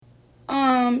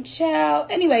Ciao.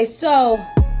 Anyway, so.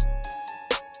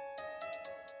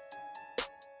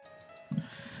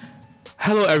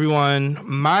 Hello, everyone.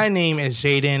 My name is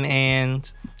Jaden, and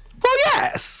well,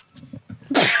 yes.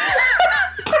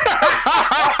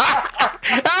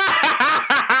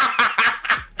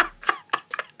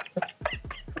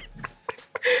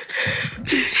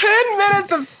 10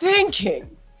 minutes of thinking.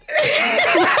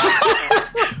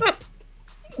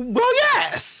 Well,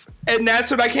 yes. And that's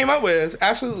what I came up with.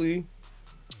 Absolutely.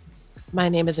 My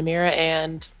name is Amira,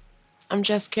 and I'm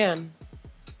just Ken.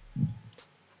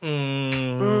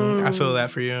 I feel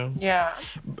that for you. Yeah.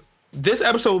 This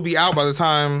episode will be out by the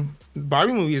time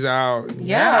Barbie movie is out.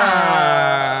 Yeah.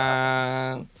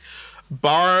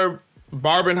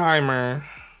 Barbenheimer.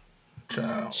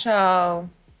 Ciao.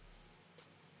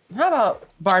 How about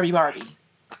Barbie?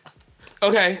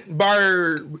 Okay,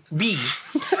 Barbie.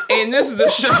 And this is a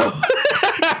show.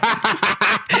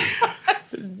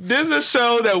 This is a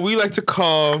show that we like to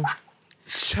call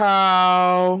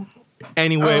Ciao.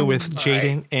 Anyway, with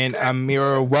Jaden and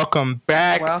Amira. Welcome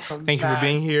back. Thank you for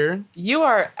being here. You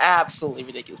are absolutely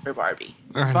ridiculous for Barbie.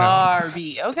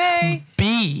 Barbie, okay?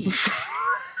 B.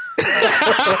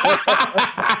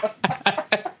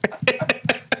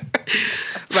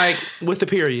 Like, with the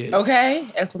period. Okay,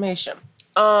 exclamation.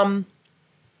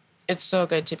 It's so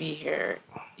good to be here.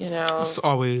 You know, It's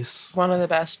always one of the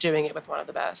best doing it with one of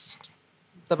the best.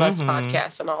 The best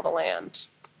podcast in all the land.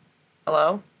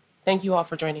 Hello? Thank you all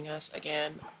for joining us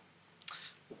again.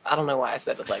 I don't know why I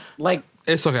said it like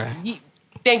it's okay.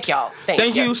 Thank y'all.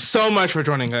 Thank you so much for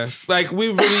joining us. Like, we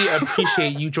really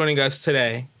appreciate you joining us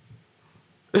today.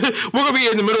 We're gonna be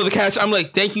in the middle of the couch. I'm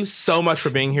like, thank you so much for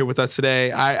being here with us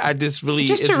today. I just really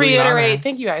to reiterate,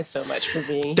 thank you guys so much for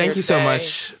being here. Thank you so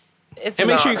much. And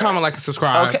make sure you comment, like, and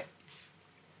subscribe. Okay.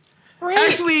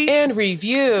 Rate and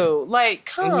review. Like,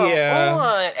 come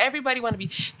on. Everybody want to be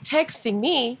texting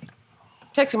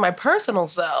my personal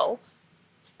cell.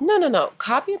 No.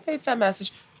 Copy and paste that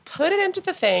message. Put it into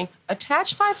the thing.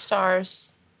 Attach 5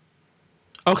 stars.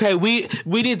 Okay, we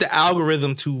need the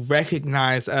algorithm to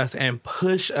recognize us and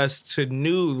push us to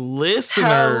new listeners.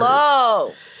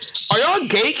 Hello. Are y'all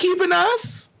gatekeeping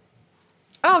us?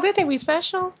 Oh, they think we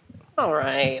special? All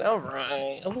right.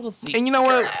 A little secret. And you know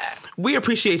what? We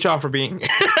appreciate y'all for being here.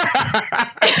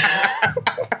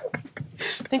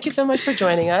 Thank you so much for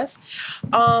joining us.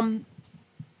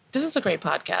 This is a great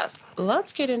podcast.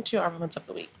 Let's get into our moments of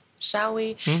the week, shall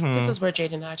we? This is where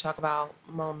Jade and I talk about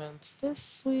moments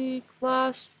this week,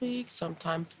 last week,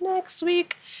 sometimes next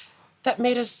week that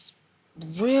made us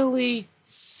really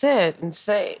sit and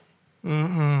say,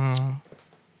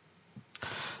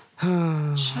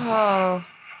 ciao.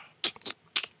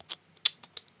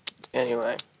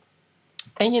 Anyway.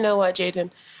 And you know what, Jaden?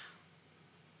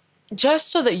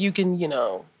 Just so that you can,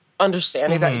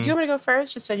 understand exactly. Do you want me to go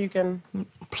first, just so you can?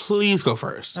 Please go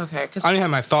first. Okay, because I don't have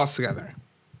my thoughts together.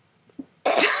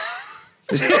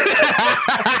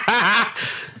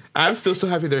 I'm still so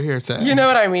happy they're here today. You know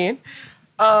what I mean?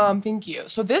 Thank you.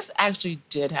 So this actually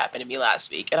did happen to me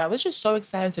last week, and I was just so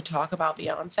excited to talk about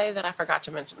Beyonce that I forgot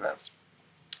to mention this,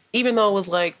 even though it was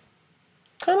like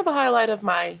kind of a highlight of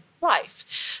my life.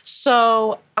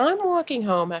 So I'm walking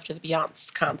home after the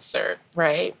Beyonce concert,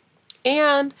 right?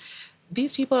 And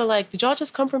these people are like, did y'all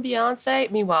just come from Beyonce?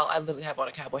 Meanwhile, I literally have on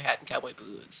a cowboy hat and cowboy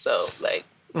boots. So, like,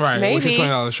 right, maybe. What's your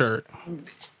 $20 shirt?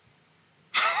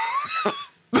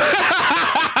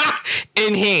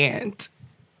 In hand.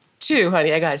 2,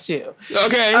 honey. I got 2.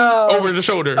 Okay. Over the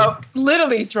shoulder. Oh,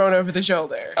 literally thrown over the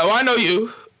shoulder. Oh, I know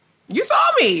you. You saw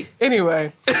me.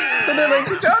 Anyway. So they're like,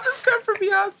 did y'all just come from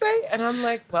Beyonce? And I'm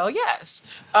like, well, yes.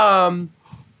 And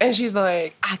she's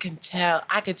like, I could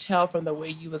tell from the way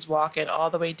you was walking all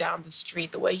the way down the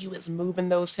street, the way you was moving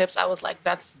those hips. I was like,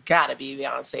 that's gotta be a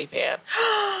Beyonce fan.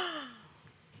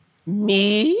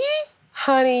 Me?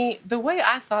 Honey, the way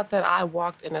I thought that I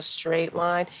walked in a straight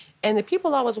line, and the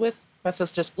people I was with, my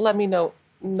sisters, let me know,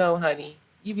 no, honey,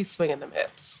 you be swinging them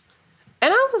hips.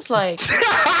 And I was like,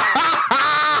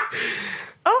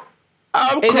 oh,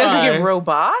 it doesn't give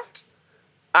robot.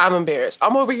 I'm embarrassed.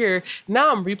 I'm over here.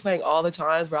 Now I'm replaying all the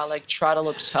times where I like try to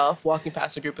look tough walking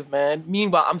past a group of men.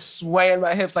 Meanwhile, I'm swaying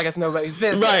my hips like it's nobody's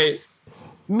business. Right.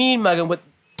 Mean mugging with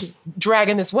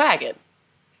dragging this wagon.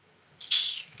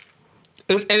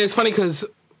 And it's funny because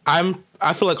I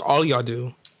feel like all y'all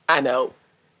do. I know.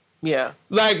 Yeah.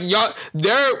 Like, y'all,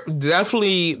 they're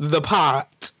definitely the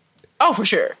pot. Oh, for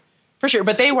sure. For sure.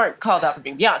 But they weren't called out for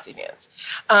being Beyonce fans.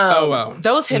 Oh, well.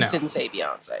 Those hips didn't say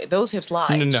Beyonce. Those hips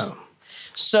lied. No.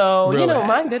 So, Real bad.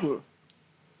 mine didn't.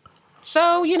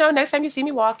 So, next time you see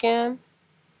me walking.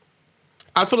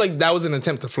 I feel like that was an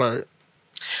attempt to flirt.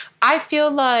 I feel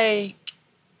like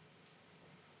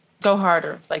go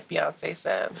harder, like Beyonce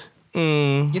said.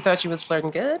 You thought you was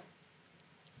flirting good?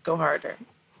 Go harder.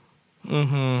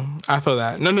 I feel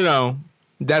that. No.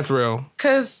 That's real.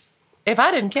 Because if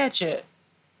I didn't catch it,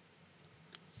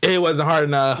 It wasn't hard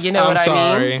enough. you know I'm what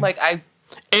sorry. I mean? Like,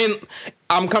 And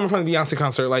I'm coming from the Beyonce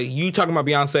concert. Like, you talking about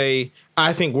Beyonce,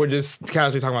 I think we're just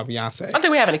casually talking about Beyonce. I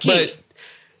think we're having a key. But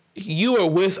you were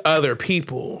with other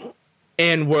people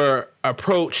and were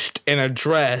approached and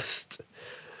addressed.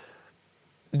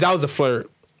 That was a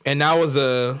flirt. And that was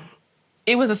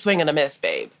It was a swing and a miss,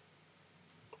 babe.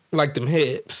 like them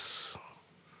hips.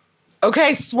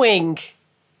 Okay, swing.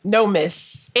 No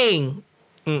miss. Ing.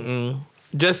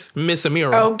 Just miss a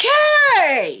mirror.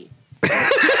 Okay.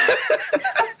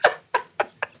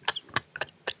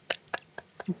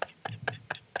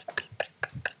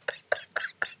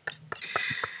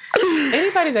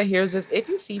 Anybody that hears this, if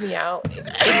you see me out,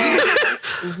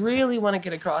 if you really want to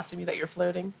get across to me that you're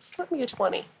flirting, slip me a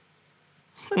 20.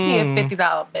 Slip me a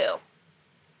 $50 bill.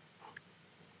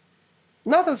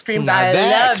 Nothing screams, Now I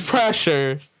that's love you.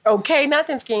 pressure. Okay,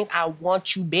 nothing screams, I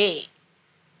want you big.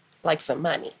 Like some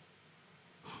money.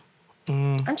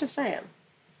 I'm just saying.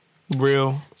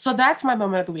 Real. So that's my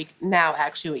moment of the week now,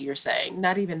 actually, what you're saying.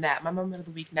 Not even that. My moment of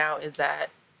the week now is that,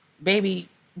 baby,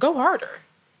 go harder.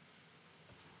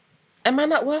 Am I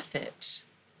not worth it?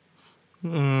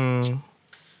 Jaden,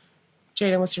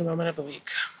 what's your moment of the week?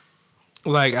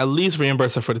 Like, at least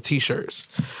reimburse her for the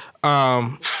t-shirts.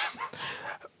 My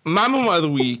moment of the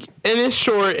week, and it's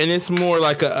short, and it's more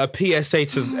like a PSA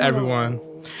to everyone.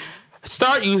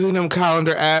 Start using them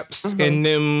calendar apps and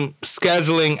them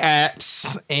scheduling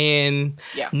apps and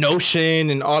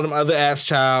Notion and all them other apps,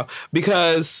 child.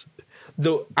 Because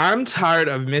I'm tired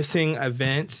of missing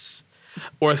events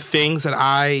or things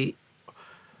that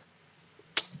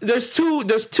there's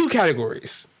two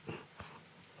categories.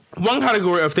 One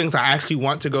category of things I actually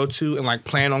want to go to and like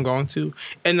plan on going to,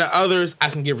 and the others I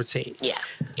can give or take. Yeah.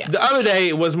 The other day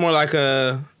it was more like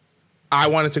I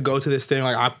wanted to go to this thing.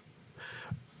 Like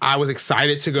I was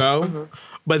excited to go,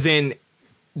 but then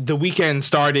the weekend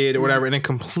started or whatever, and it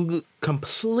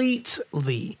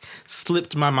completely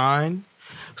slipped my mind.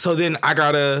 So then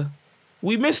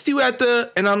we missed you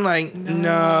and I'm like,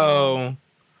 no.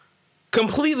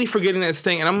 Completely forgetting this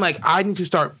thing, and I'm like, I need to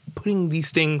start putting these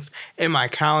things in my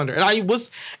calendar. And I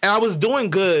was doing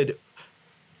good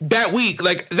that week.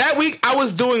 Like that week, I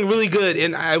was doing really good,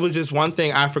 and it was just one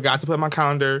thing I forgot to put in my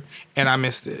calendar, and I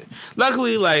missed it.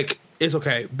 Luckily, like it's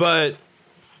okay, but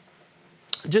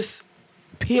just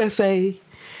PSA: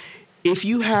 if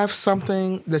you have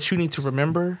something that you need to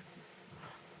remember,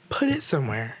 put it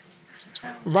somewhere.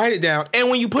 Write it down, and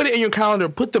when you put it in your calendar,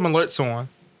 put them alerts on.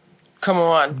 Come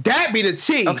on. That be the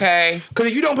T. Okay. Because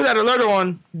if you don't put that alert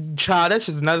on, child, that's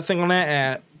just another thing on that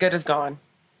app. Good as gone.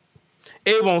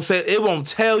 It won't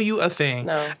tell you a thing.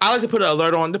 No. I like to put an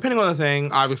alert on, depending on the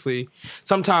thing, obviously.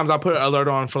 Sometimes I'll put an alert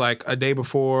on for like a day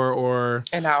before or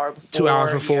an hour before. 2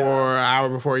 hours before, an hour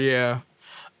before, yeah.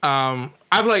 I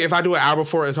feel like if I do an hour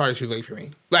before, it's already too late for me.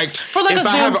 Like for like if a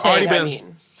I Zoom haven't thing, already been, I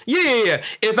mean. Yeah.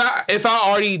 If I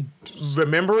already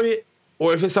remember it,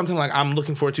 or if it's something like I'm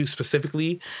looking forward to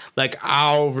specifically, like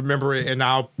I'll remember it and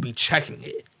I'll be checking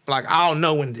it. Like I'll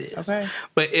know when it is. Okay.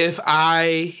 But if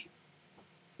I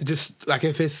just like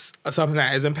if it's something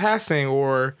that is in passing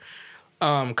or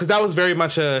because that was very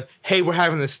much hey, we're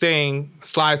having this thing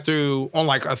slide through on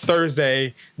like a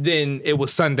Thursday, then it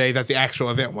was Sunday that the actual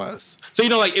event was. So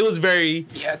like it was very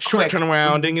short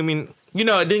turnaround. Didn't give me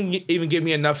it didn't even give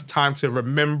me enough time to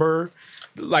remember.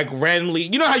 Like randomly,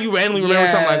 you know how you randomly remember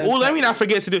something like, oh, let me not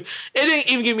forget to do. It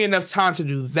didn't even give me enough time to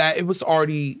do that. It was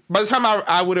already, by the time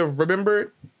I would have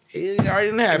remembered, it already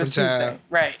didn't happen. It was Tuesday,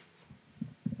 right?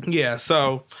 Yeah,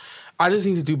 so I just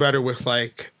need to do better with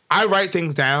like, I write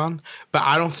things down, but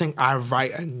I don't think I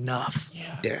write enough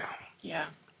down. Yeah.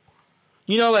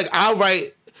 Like I'll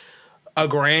write a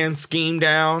grand scheme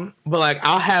down, but like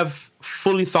I'll have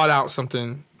fully thought out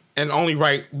something and only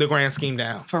write the grand scheme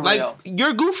down. For like, real.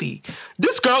 You're goofy.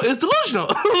 This girl is delusional.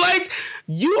 Like,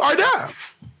 you are dumb.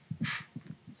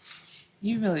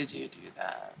 You really do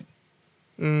that.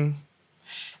 And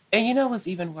you know what's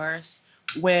even worse?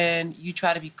 When you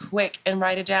try to be quick and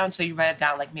write it down. So you write it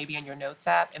down like maybe in your notes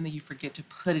app and then you forget to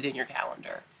put it in your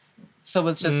calendar. So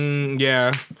it's just...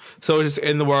 yeah. So it's just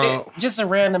in the world. Just a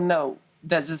random note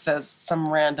that just says some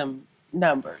random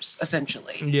numbers,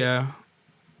 essentially. Yeah.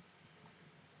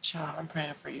 Child, I'm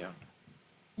praying for you.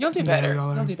 You'll do better.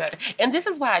 You'll do better. And this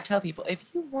is why I tell people, if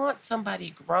you want somebody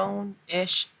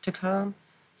grown-ish to come,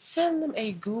 send them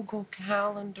a Google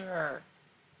Calendar.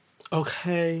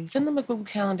 Okay. Send them a Google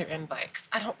Calendar invite, because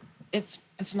I don't. It's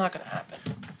not gonna happen.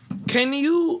 Can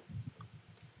you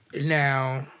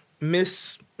now,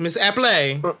 Miss Apple?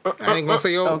 I ain't gonna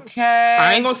say Okay.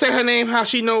 I ain't gonna say her name. How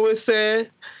she know it's said?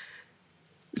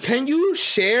 Can you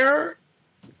share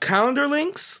calendar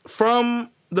links from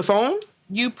the phone?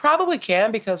 You probably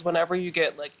can, because whenever you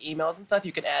get like emails and stuff,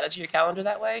 you can add it to your calendar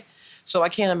that way. So I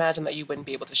can't imagine that you wouldn't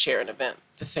be able to share an event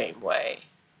the same way.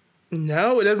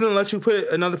 No, it doesn't let you put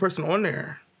another person on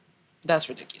there. That's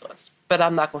ridiculous. But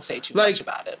I'm not gonna say too much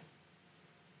about it.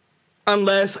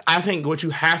 Unless I think what you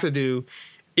have to do,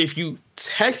 if you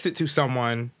text it to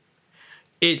someone,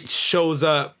 it shows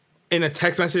up in a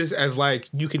text message as like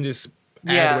you can just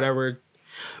add whatever.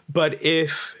 But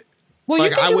if you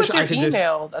can do it through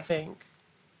email, I think.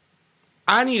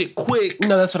 I need it quick.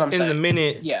 No, that's what I'm saying. In the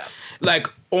minute. Yeah. Like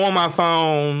on my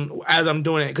phone as I'm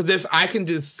doing it. Because if I can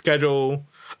just schedule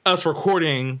us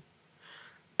recording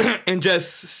and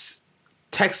just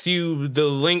text you the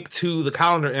link to the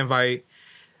calendar invite,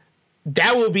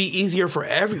 that will be easier for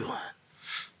everyone.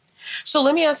 So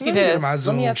let me ask you this.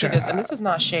 And this is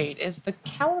not shade. Is the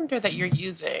calendar that you're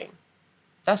using,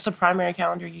 that's the primary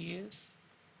calendar you use?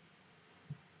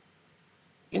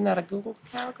 You're not a Google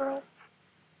Cal girl?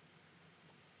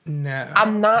 No.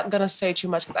 I'm not going to say too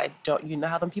much because I don't, you know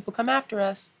how them people come after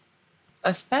us.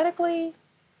 Aesthetically,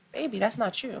 baby, that's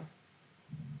not you.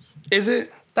 Is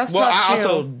it? That's not you. I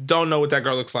also don't know what that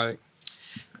girl looks like.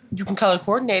 You can color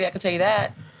coordinate it, I can tell you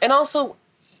that. And also,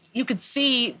 you could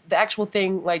see the actual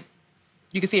thing, like,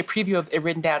 you can see a preview of it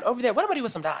written down over there. What about you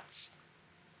with some dots?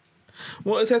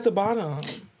 Well, it's at the bottom.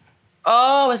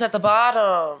 Oh, it's at the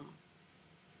bottom.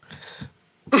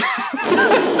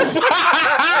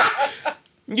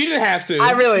 You didn't have to.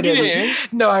 I really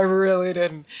didn't. No, I really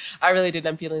didn't.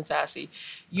 I'm feeling sassy.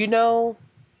 You know.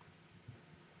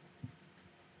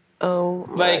 Oh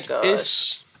my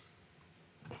gosh.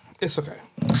 It's okay.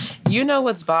 You know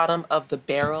what's bottom of the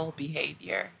barrel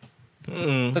behavior?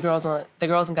 Mm. The girls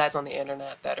and guys on the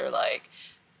internet that are like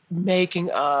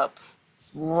making up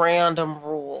random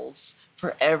rules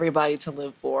for everybody to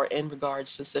live for in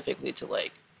regards specifically to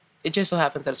like, it just so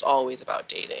happens that it's always about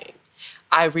dating.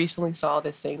 I recently saw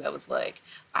this thing that was like,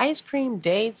 ice cream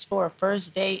dates for a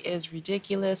first date is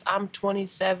ridiculous. I'm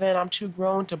 27. I'm too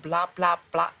grown to blah, blah,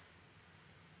 blah.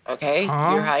 Okay,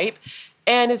 You're hype.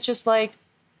 And it's just like,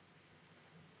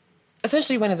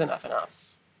 essentially, when is enough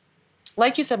enough?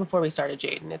 Like you said before we started,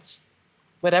 Jaden, it's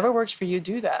whatever works for you,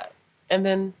 do that. And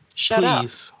then shut up.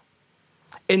 Please.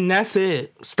 And that's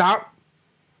it. Stop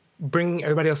bringing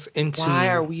everybody else into... Why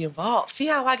are we involved? See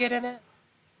how I get in it?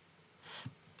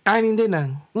 I ain't even did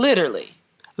nothing. Literally.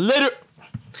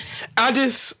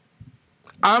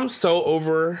 I'm so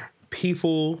over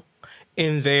people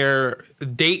in their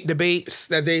date debates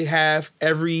that they have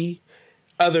every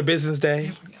other business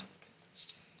day.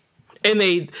 And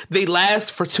they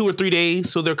last for 2 or 3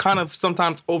 days, so they're kind of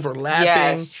sometimes overlapping.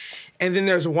 Yes. And then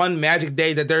there's one magic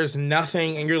day that there's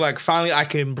nothing, and you're like, finally, I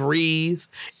can breathe.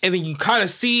 And then you kind of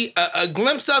see a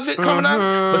glimpse of it coming up,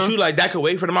 but you like, that could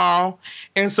wait for tomorrow.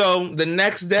 And so the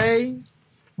next day,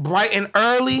 bright and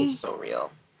early. It's so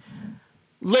real.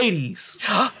 Ladies,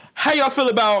 how y'all feel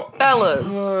about...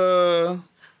 Fellas.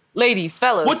 Ladies,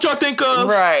 fellas. What y'all think of...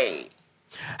 Right.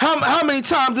 How many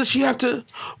times does she have to...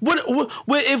 What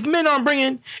if men aren't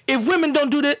bringing... If women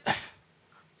don't do that...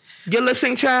 Get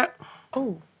listening, chat.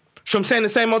 Oh. From saying the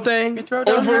same old thing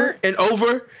over and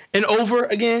over and over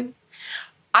again.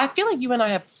 I feel like you and I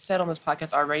have said on this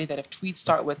podcast already that if tweets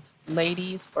start with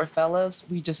ladies or fellas,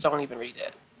 we just don't even read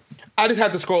it. I just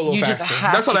have to scroll a little faster. You just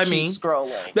have to keep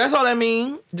scrolling. That's all I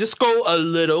mean. Just scroll a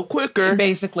little quicker.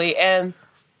 Basically. And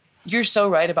you're so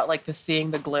right about like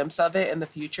seeing the glimpse of it in the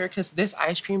future. Because this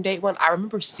ice cream date one, I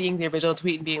remember seeing the original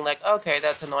tweet and being like, okay,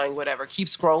 that's annoying, whatever. Keep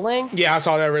scrolling. Yeah, I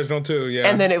saw that original too. Yeah.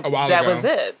 And then that was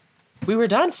it. We were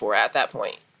done for at that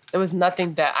point. There was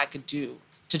nothing that I could do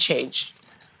to change.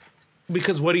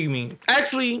 Because what do you mean?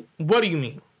 Actually, what do you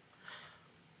mean?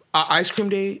 Ice cream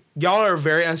date? Y'all are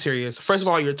very unserious. First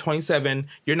of all, you're 27.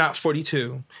 You're not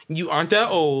 42. You aren't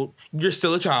that old. You're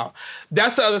still a child.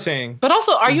 That's the other thing. But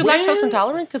also, are you lactose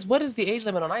intolerant? Because what is the age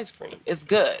limit on ice cream? It's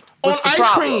good. What's on the ice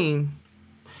problem? Cream,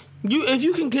 if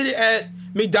you can get it at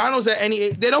McDonald's at any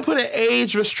age, they don't put an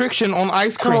age restriction on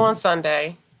ice cream. Come on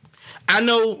Sunday. I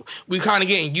know we kind of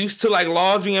getting used to like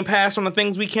laws being passed on the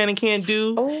things we can and can't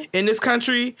do in this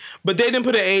country, but they didn't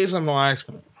put an age limit on ice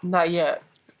cream. Not yet.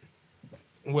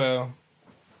 Well,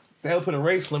 they'll put a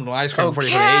race limit on ice cream before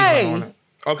they put an age limit on it.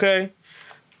 Okay?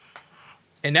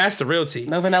 And that's the real tea.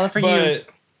 No vanilla for you.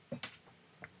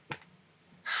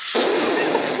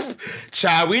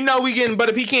 Child, we know we getting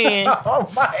butter pecan.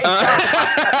 Oh my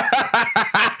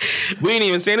God. We ain't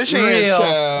even stand a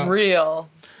chance. Real.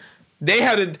 They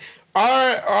had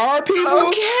our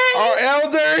people, our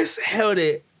elders held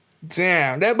it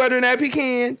down. That butter and that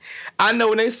pecan. I know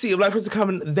when they see a black person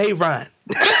coming, they run.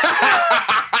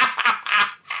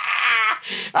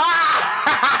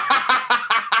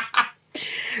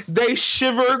 They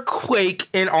shiver, quake,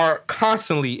 and are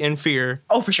constantly in fear.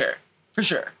 Oh, for sure. For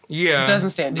sure. Yeah. It doesn't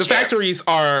stand a The chance. factories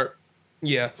are,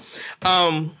 yeah.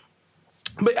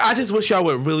 But I just wish y'all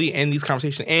would really end these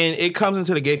conversations. And it comes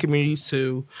into the gay communities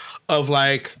too, of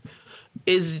like,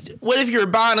 what if your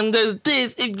bottom does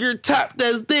this? If your top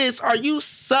does this? Are you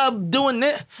sub doing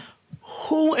that?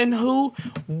 Who and who?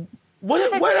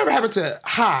 Whatever happened to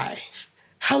hi?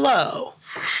 Hello?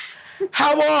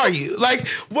 How are you? Like,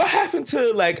 what happened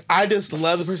to, like, I just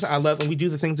love the person I love and we do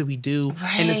the things that we do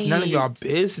and it's none of y'all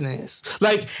business.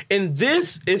 Like, and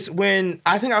this is when,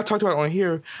 I think I've talked about it on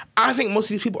here, I think most of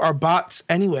these people are bots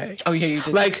anyway. Oh, yeah, you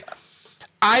did. Like,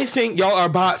 I think y'all are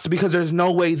bots because there's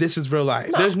no way this is real life.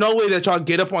 No. There's no way that y'all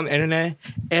get up on the internet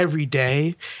every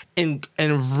day and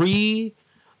re-gargle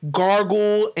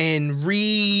and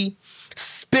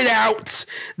spit out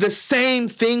the same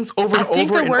things over and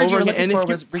over and over again. I think the word you're looking for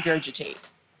was regurgitate.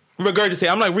 Regurgitate.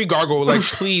 I'm like, re-gargle. Like,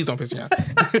 please don't piss me off.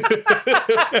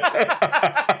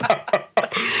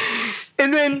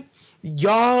 And then,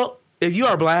 y'all, if you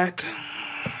are black...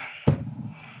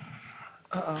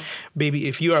 Baby,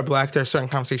 if you are black, there are certain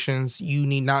conversations you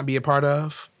need not be a part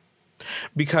of.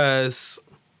 Because,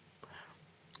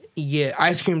 yeah,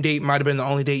 ice cream date might have been the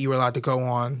only date you were allowed to go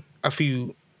on a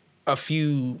few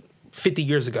 50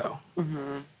 years ago.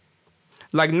 Mm-hmm.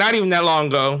 Like, not even that long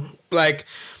ago. Like,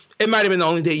 it might have been the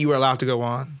only date you were allowed to go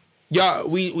on. Y'all,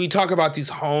 we talk about these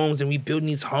homes and we building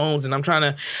these homes and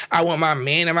I want my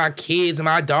man and my kids and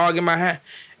my dog and my hat.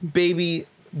 Baby,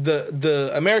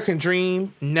 the American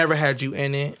dream never had you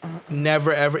in it.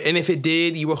 Never, ever. And if it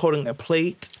did, you were holding a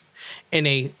plate in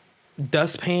a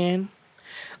dustpan.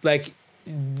 Like,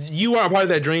 you weren't a part of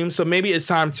that dream. So maybe it's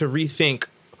time to rethink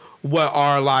what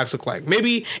our lives look like.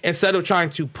 Maybe instead of trying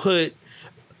to put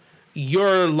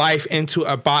your life into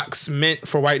a box meant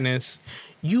for whiteness,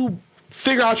 you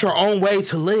figure out your own way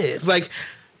to live. Like,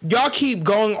 y'all keep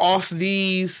going off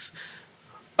these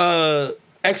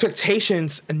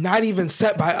expectations not even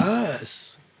set by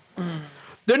us.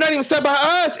 They're not even set by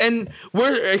us, and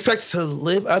we're expected to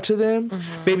live up to them.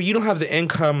 Mm-hmm. Baby, you don't have the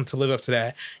income to live up to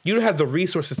that. You don't have the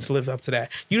resources to live up to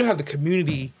that. You don't have the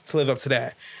community to live up to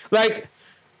that. Like,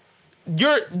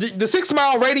 the 6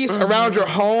 mile radius around your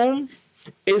home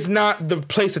is not the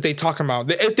place that they talking about.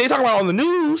 If they talk about on the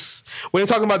news, when they're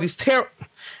talking about these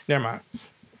never mind.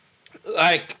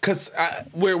 Like, because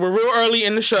we're real early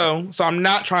in the show, so I'm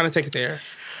not trying to take it there.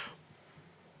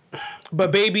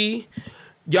 But baby,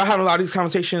 y'all having a lot of these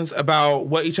conversations about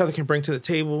what each other can bring to the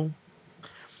table.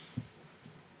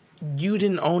 You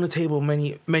didn't own a table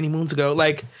many moons ago.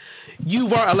 Like, you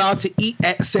weren't allowed to eat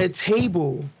at said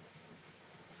table.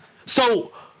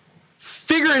 So,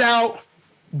 figure it out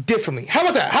differently. How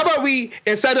about that? How about we,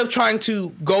 instead of trying to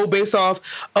go based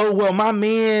off, oh, well, my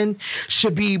man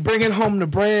should be bringing home the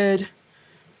bread.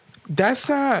 That's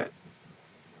not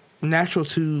natural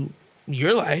to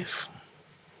your life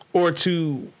or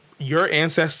to your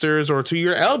ancestors or to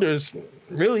your elders,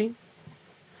 really.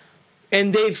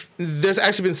 And there's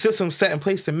actually been systems set in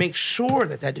place to make sure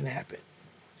that didn't happen.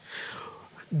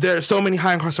 There are so many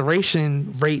high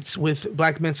incarceration rates with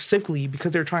black men specifically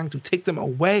because they're trying to take them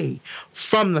away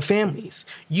from the families.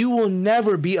 You will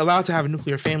never be allowed to have a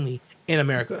nuclear family in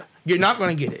America. You're not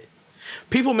going to get it.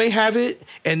 People may have it,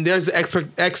 and there's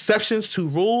exceptions to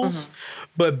rules,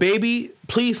 but baby,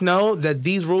 please know that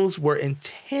these rules were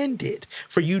intended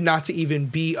for you not to even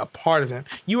be a part of them.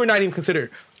 You were not even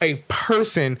considered a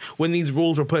person when these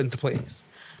rules were put into place.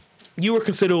 You were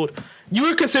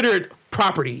considered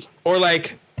property, or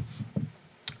like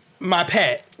my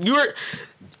pet. You were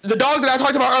the dog that I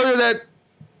talked about earlier. That,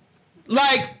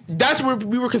 like, that's where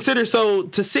we were considered. So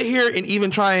to sit here and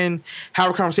even try and have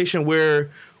a conversation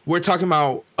where we're talking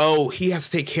about, oh, he has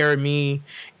to take care of me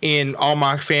and all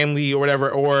my family or whatever,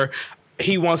 or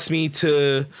he wants me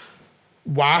to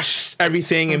wash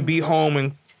everything and be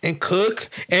home and cook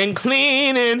and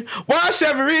clean and wash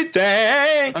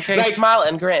everything. Okay, like, smile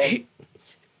and grin.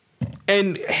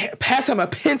 And pass him a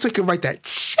pen so he can write that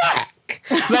check.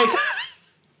 Like,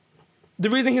 the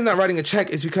reason he's not writing a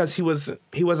check is because he wasn't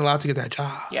allowed to get that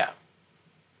job. Yeah.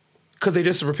 Because they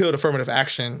just repealed affirmative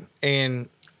action. And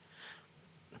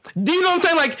Do you know what I'm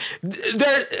saying? Like,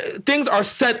 things are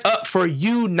set up for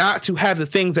you not to have the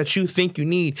things that you think you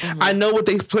need. Mm-hmm. I know what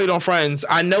they played on Friends.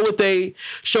 I know what they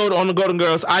showed on the Golden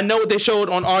Girls. I know what they showed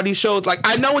on all these shows. Like,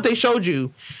 I know what they showed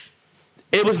you.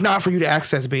 It was not for you to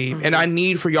access, babe. Mm-hmm. And I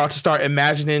need for y'all to start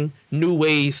imagining new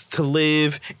ways to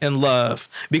live and love.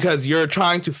 Because you're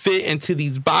trying to fit into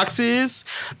these boxes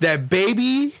that,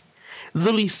 baby,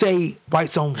 literally say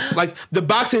whites only. Like, the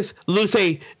boxes literally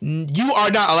say, you are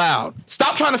not allowed.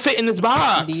 Stop trying to fit in this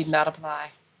box. Need not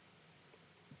apply.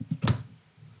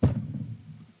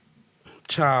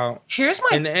 Child. Here's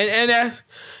my...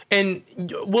 And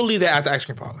we'll leave that at the ice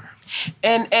cream parlor.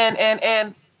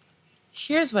 And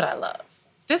here's what I love.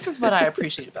 This is what I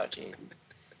appreciate about Jaden.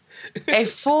 A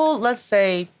full, let's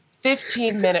say,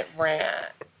 15-minute rant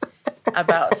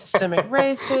about systemic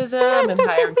racism and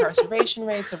higher incarceration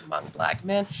rates among black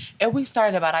men. And we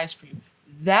started about ice cream.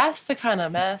 That's the kind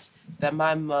of mess that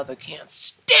my mother can't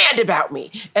stand about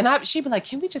me. And she'd be like,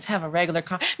 can we just have a regular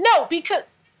No,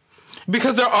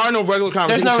 because there are no regular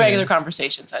conversations. There's no regular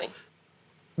conversations, honey.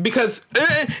 Because,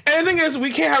 and the thing is,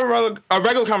 we can't have a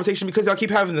regular conversation because y'all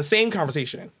keep having the same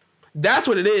conversation. That's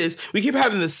what it is. We keep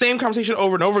having the same conversation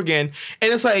over and over again.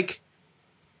 And it's like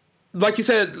you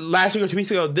said last week or 2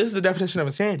 weeks ago, this is the definition of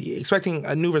insanity. Expecting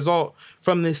a new result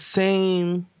from the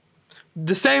same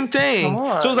thing.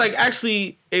 So it's like,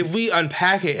 actually, if we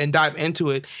unpack it and dive into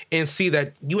it and see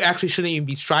that you actually shouldn't even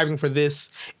be striving for this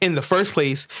in the first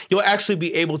place, you'll actually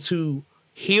be able to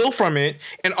heal from it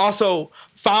and also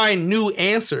find new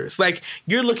answers. Like,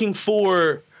 you're looking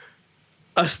for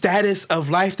a status of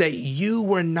life that you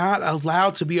were not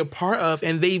allowed to be a part of,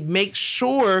 and they make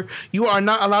sure you are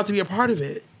not allowed to be a part of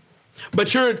it.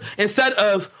 But instead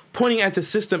of pointing at the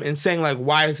system and saying, like,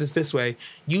 why is this way,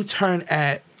 you turn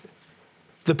at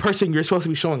the person you're supposed to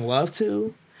be showing love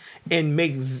to and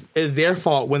make it their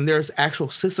fault when there's actual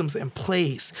systems in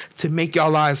place to make y'all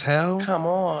lives hell. Come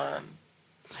on.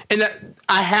 And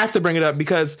I have to bring it up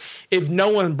because if no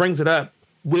one brings it up,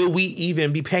 will we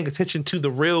even be paying attention to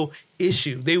the real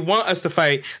issue? They want us to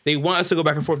fight. They want us to go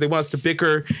back and forth. They want us to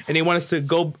bicker. And they want us to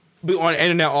go be on the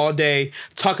internet all day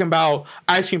talking about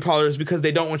ice cream parlors because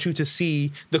they don't want you to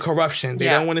see the corruption. They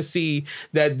don't want to see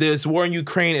that this war in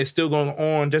Ukraine is still going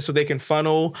on just so they can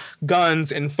funnel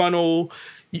guns and funnel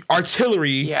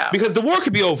artillery because the war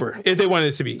could be over if they wanted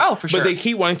it to be. Oh, for sure. But they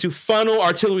keep wanting to funnel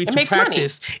artillery to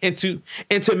practice and to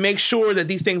make sure that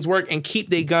these things work and keep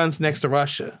their guns next to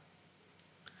Russia.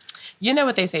 You know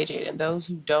what they say, Jaden. Those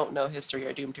who don't know history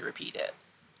are doomed to repeat it.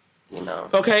 You know.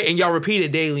 Okay, and y'all repeat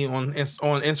it daily on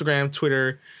Instagram,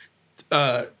 Twitter,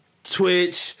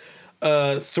 Twitch,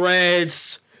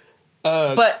 Threads,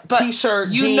 but T-shirt,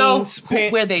 you jeans, know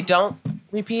where they don't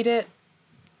repeat it?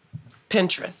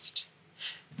 Pinterest.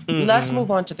 Mm-hmm. Let's move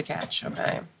on to the catch,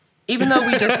 okay? Even though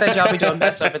we just said y'all be doing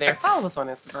best over there, follow us on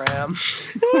Instagram.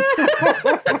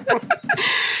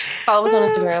 Follow us on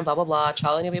Instagram, blah, blah, blah.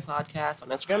 Child Anyway Podcast on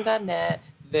Instagram.net.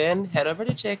 Then head over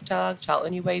to TikTok, Child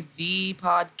Anyway, the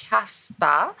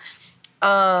podcaster.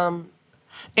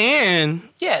 And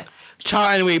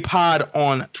Child Anyway Pod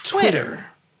on Twitter.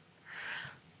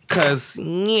 Because,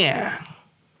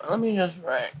 let me just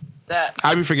write that.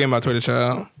 I be forgetting about Twitter,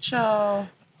 child. Child.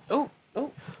 Oh.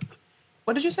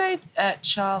 What did you say? At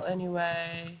Child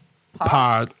Anyway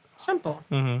Pod. Simple.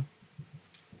 Mm-hmm.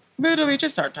 Literally,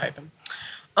 just start typing.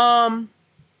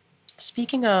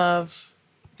 Speaking of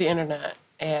the internet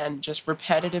and just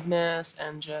repetitiveness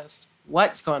and just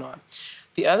what's going on.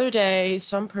 The other day,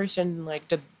 some person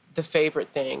did the favorite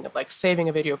thing of saving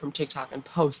a video from TikTok and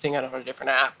posting it on a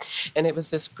different app. And it was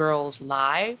this girl's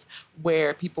live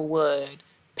where people would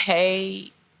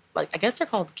pay, I guess they're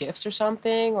called gifts or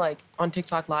something, on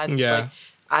TikTok lives. Yeah. It's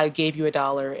I gave you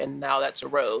 $1 and now that's a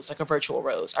rose, a virtual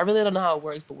rose. I really don't know how it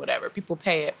works, but whatever. People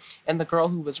pay it. And the girl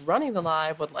who was running the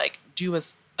live would do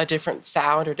a different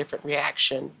sound or different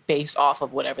reaction based off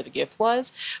of whatever the gift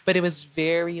was. But it was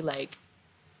very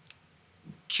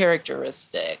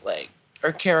characteristic,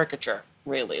 or caricature,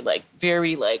 really.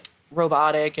 Very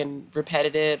robotic and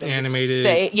repetitive and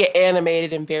animated.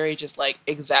 Animated and very just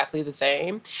exactly the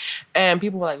same. And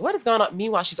people were like, what is going on?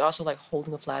 Meanwhile, she's also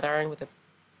holding a flat iron with a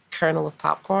kernel of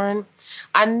popcorn.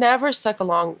 I never stuck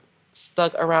around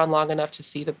long enough to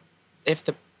see if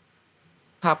the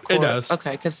popcorn. It does.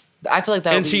 Okay, because I feel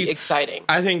that would be exciting.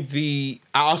 I think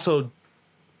I also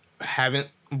haven't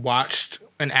watched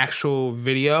an actual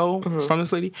video from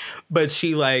this lady, but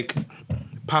she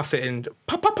pops it and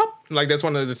pop pop pop. That's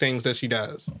one of the things that she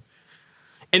does.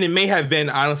 And it may have been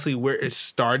honestly where it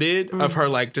started of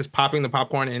her just popping the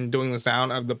popcorn and doing the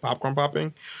sound of the popcorn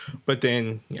popping, but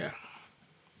then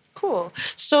Cool.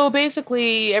 So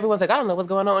basically, everyone's like, I don't know what's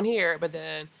going on here. But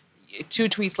then 2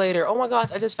 tweets later, oh my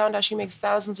gosh, I just found out she makes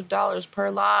thousands of dollars per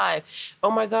live.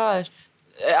 Oh my gosh,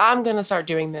 I'm going to start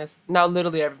doing this. Now,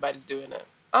 literally, everybody's doing it.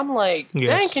 I'm like, dang,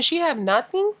 Yes. can she have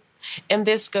nothing? And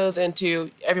this goes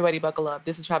into, everybody buckle up.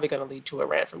 This is probably going to lead to a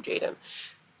rant from Jaden.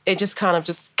 It just kind of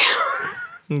just...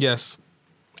 Yes.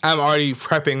 I'm already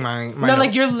prepping my No, notes.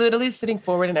 like you're literally sitting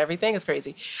forward and everything. It's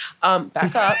crazy.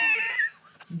 Back up.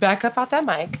 Back up out that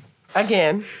mic.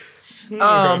 Again.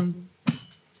 Okay.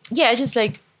 Yeah, it's just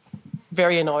like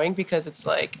very annoying because it's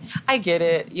like, I get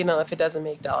it, you know, if it doesn't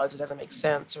make dollars, it doesn't make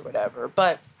sense or whatever.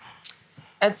 But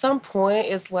at some point,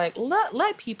 it's like,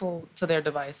 let people to their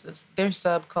devices. They're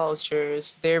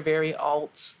subcultures. They're very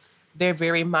alts. They're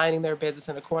very minding their business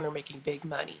in a corner making big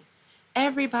money.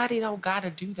 Everybody don't got to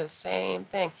do the same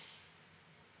thing.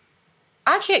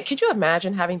 Could you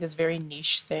imagine having this very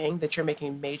niche thing that you're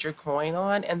making major coin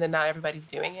on and then now everybody's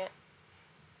doing it?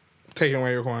 Taking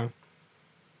away your coin.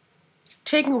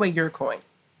 Taking away your coin.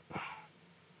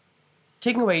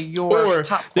 Taking away your Or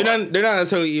popcorn. they're not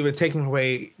necessarily even taking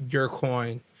away your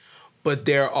coin, but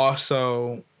they're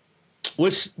also,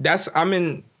 I'm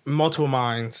in multiple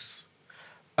minds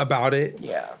about it.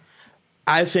 Yeah.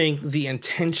 I think the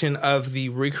intention of the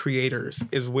recreators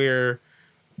is where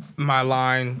my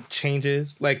line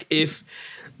changes. Like if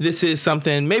this is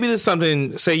something,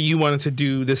 say you wanted to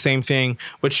do the same thing,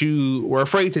 but you were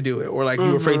afraid to do it, or like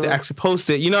you were afraid to actually post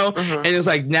it, you know? And it's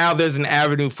like now there's an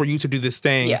avenue for you to do this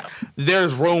thing. Yeah.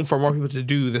 There's room for more people to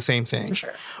do the same thing. For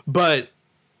sure. But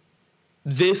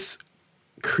this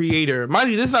creator, mind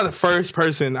you, this is not the first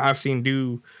person I've seen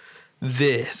do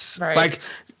this. Right. Like,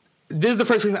 this is the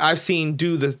first person I've seen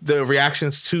do the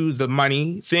reactions to the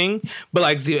money thing, but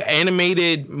like the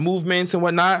animated movements and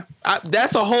whatnot,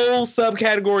 that's a whole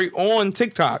subcategory on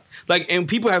TikTok. Like, and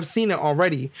people have seen it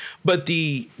already. But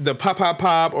the pop pop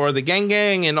pop or the gang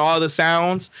gang and all the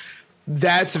sounds,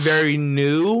 that's very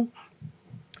new.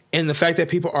 And the fact that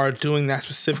people are doing that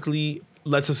specifically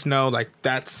lets us know like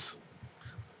that's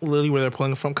literally where they're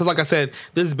pulling it from. Because like I said,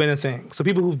 this has been a thing. So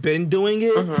people who've been doing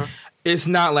it. It's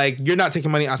not like you're not taking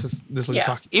money out of this lady's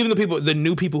pocket. Even the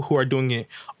new people who are doing it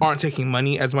aren't taking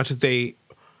money as much as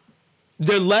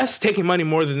they're less taking money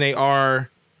more than they are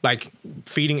like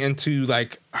feeding into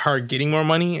like her getting more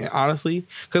money, honestly.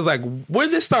 Because like, where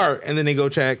did this start? And then they go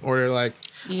check, or they're like,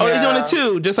 oh, they're doing it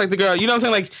too, just like the girl. You know what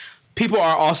I'm saying? Like, people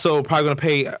are also probably going to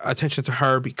pay attention to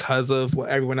her because of what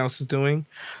everyone else is doing.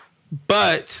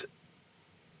 But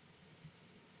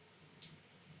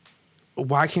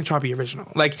why can't y'all be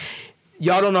original? Like,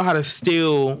 y'all don't know how to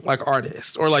steal like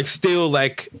artists or like steal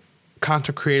like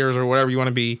content creators or whatever you want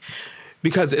to be,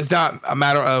 because it's not a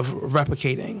matter of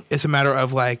replicating. It's a matter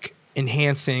of like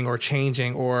enhancing or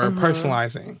changing or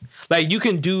personalizing. Like, you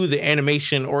can do the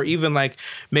animation or even like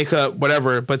make up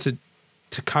whatever, but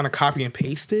to kind of copy and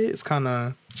paste it, it's kind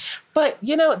of. But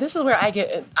you know, this is where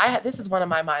this is one of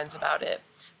my minds about it.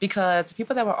 Because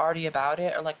people that were already about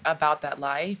it are like about that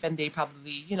life, and they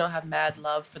probably, you know, have mad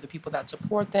love for the people that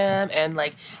support them, and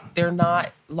like they're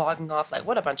not logging off like,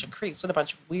 what a bunch of creeps, what a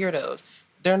bunch of weirdos.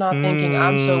 They're not thinking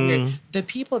I'm so weird. The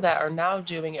people that are now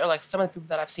doing it, or like some of the people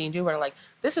that I've seen do it, are like,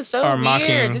 this is so weird.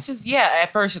 Mocking. This is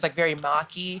at first it's like very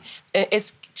mocky.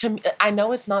 It's to me, I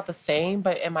know it's not the same,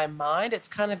 but in my mind it's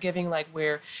kind of giving like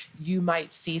where you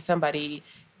might see somebody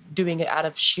doing it out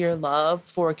of sheer love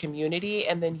for a community,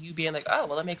 and then you being like, oh,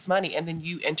 well, it makes money, and then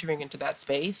you entering into that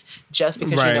space just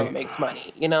because you know it makes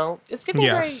money. You know, it's giving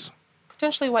very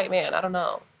potentially white man. I don't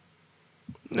know.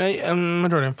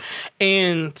 Majority.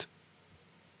 And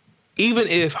even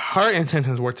if her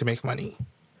intentions were to make money,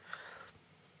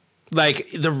 like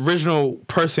the original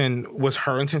person was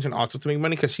her intention also to make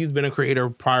money, because she's been a creator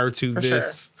prior to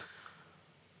this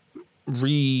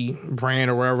rebrand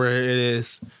or wherever it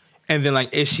is. And then,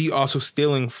 like, is she also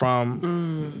stealing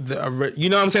from the? You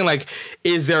know what I'm saying? Like,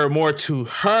 is there more to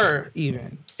her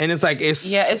even? And it's like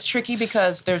it's tricky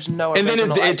because there's no. And then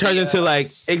it turns into like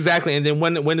exactly. And then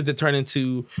when does it turn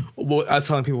into us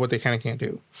telling people what they can and can't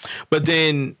do? But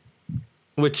then,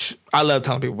 which I love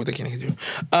telling people what they can and can't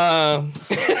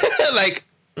do. Like,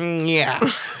 yeah.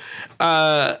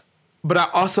 But I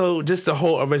also just the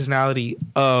whole originality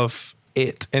of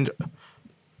it. And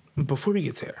before we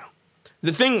get there.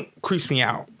 The thing creeps me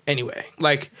out anyway.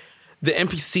 Like, the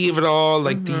NPC of it all,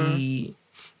 like the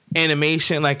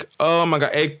animation, like, oh my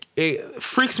God, it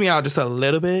freaks me out just a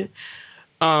little bit.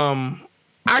 I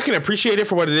can appreciate it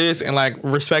for what it is and like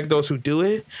respect those who do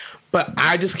it, but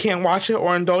I just can't watch it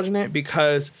or indulge in it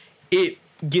because it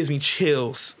gives me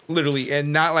chills, literally,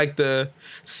 and not like the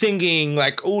singing,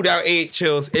 like, ooh, that ate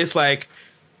chills. It's like,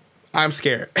 I'm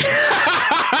scared.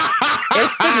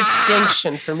 It's the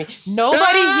distinction for me.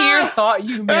 Nobody here thought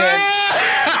you meant.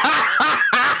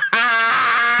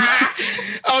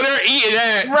 Oh, they're eating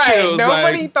that. Right. Chills,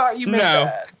 Nobody thought you meant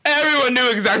that. Everyone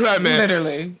knew exactly what I meant.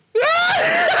 Literally.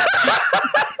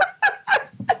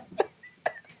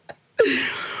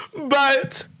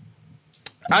 But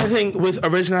I think with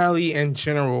originality in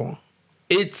general,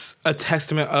 it's a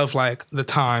testament of like the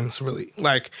times, really.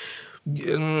 Like,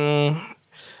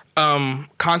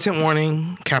 content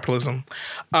warning, capitalism.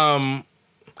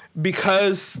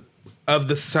 Because of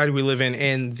the society we live in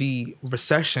and the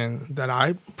recession that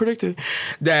I predicted,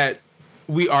 that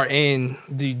we are in,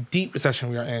 the deep recession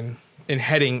we are in, and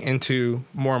heading into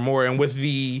more and more. And with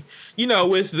the,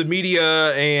 with the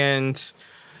media and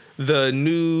the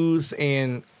news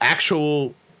and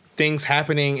actual things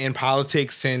happening in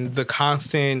politics and the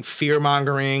constant fear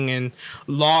mongering and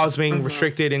laws being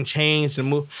restricted and changed and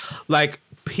moved, like,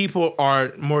 people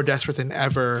are more desperate than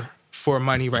ever for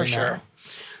money right now. Sure.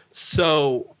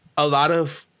 So a lot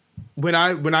of when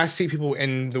I see people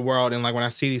in the world and like when I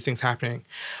see these things happening,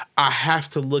 I have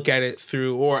to look at it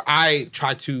through, or I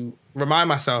try to remind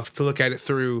myself to look at it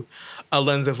through a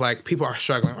lens of like, people are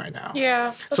struggling right now.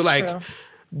 Yeah. So like, true.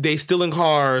 They steal in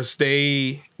cars.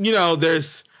 They,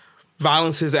 there's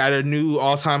violence is at a new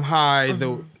all-time high.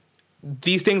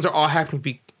 These things are all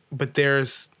happening, but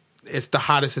it's the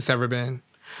hottest it's ever been.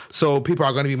 So people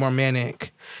are going to be more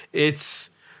manic. It's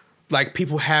like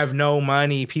people have no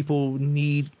money. People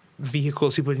need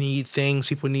vehicles. People need things.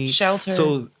 People need shelter,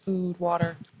 food,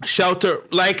 water. Shelter,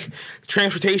 like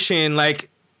transportation. Like,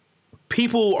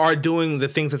 people are doing the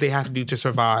things that they have to do to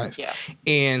survive. Yeah.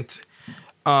 And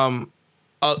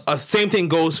same thing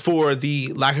goes for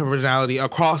the lack of originality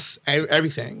across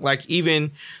everything. Like,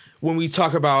 even when we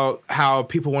talk about how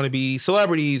people want to be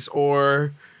celebrities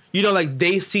or, like,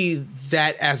 they see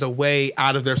that as a way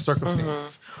out of their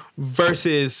circumstance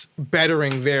versus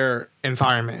bettering their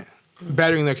environment,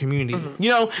 bettering their community.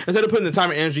 Instead of putting the time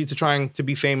and energy to trying to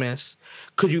be famous,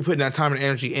 could you put that time and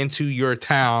energy into your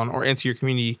town or into your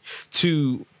community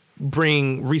to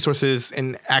bring resources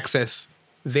and access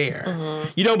there?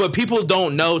 But people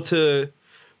don't know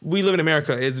we live in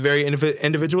America. It's very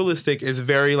individualistic. It's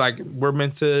very like, we're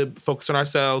meant to focus on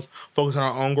ourselves, focus on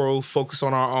our own growth, focus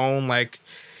on our own, like,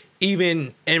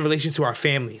 even in relation to our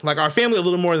family. Like, our family a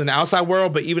little more than the outside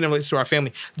world, but even in relation to our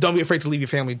family, don't be afraid to leave your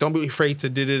family. Don't be afraid to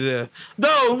da-da-da.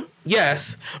 Though,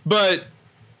 yes, but,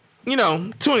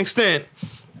 to an extent,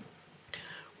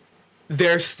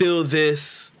 there's still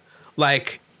this,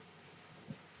 like,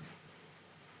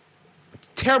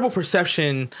 terrible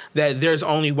perception that there's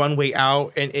only one way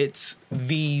out, and it's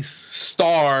these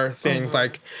star things.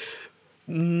 Like,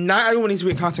 not everyone needs to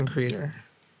be a content creator.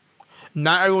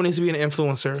 Not everyone needs to be an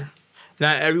influencer.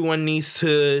 Not everyone needs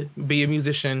to be a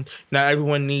musician. Not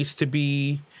everyone needs to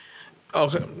be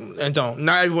Not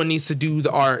everyone needs to do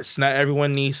the arts. Not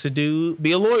everyone needs to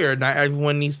be a lawyer. Not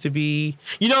everyone needs to be,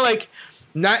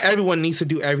 not everyone needs to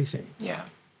do everything. Yeah.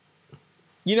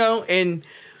 And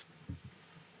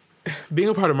being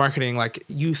a part of marketing, like,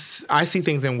 I see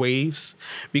things in waves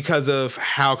because of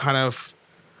how kind of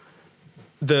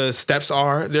the steps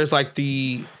are. There's like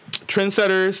the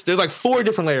trendsetters. There's like 4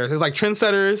 different layers. There's like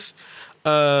trendsetters,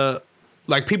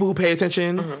 like people who pay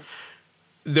attention.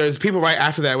 There's people right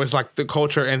after that, which is like the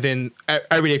culture, and then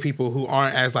everyday people who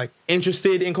aren't as like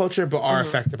interested in culture but are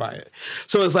affected by it.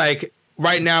 So it's like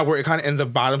right now we're kind of in the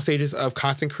bottom stages of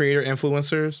content creator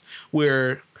influencers,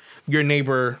 where your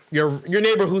neighbor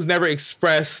who's never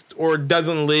expressed or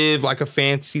doesn't live like a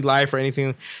fancy life or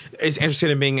anything is interested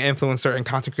in being an influencer and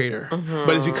content creator.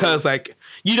 But it's because like,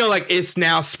 like it's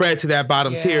now spread to that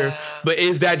bottom tier. But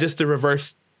is that just the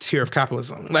reverse tier of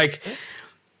capitalism? Like,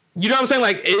 you know what I'm saying?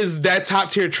 Like, is that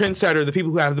top tier trendsetter the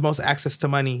people who have the most access to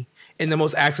money and the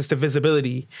most access to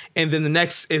visibility? And then the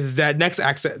next is that next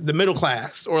access, the middle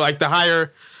class, or like the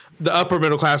upper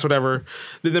middle class, whatever,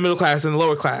 then the middle class and the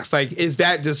lower class. Like, is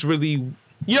that just really, you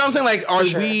know what I'm saying? Like, are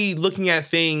we looking at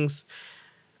things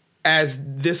as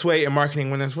this way in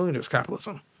marketing when it's really just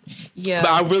capitalism? Yeah.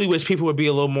 But I really wish people would be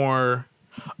a little more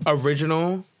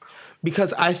original,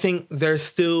 because I think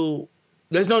there's no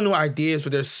new ideas,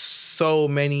 but there's so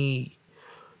many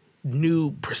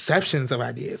new perceptions of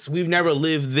ideas. We've never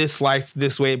lived this life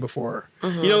this way before.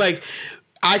 Like,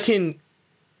 I can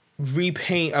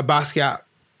repaint a Basquiat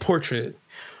portrait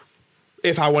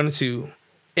if I wanted to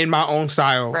in my own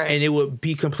style, and it would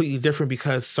be completely different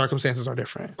because circumstances are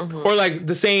different. Or like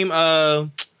the same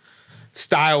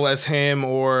style as him,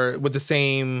 or with the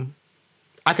same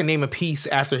I can name a piece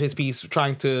after his piece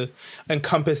trying to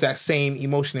encompass that same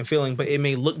emotion and feeling, but it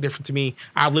may look different to me.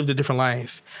 I've lived a different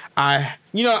life. I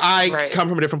Right. come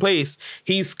from a different place.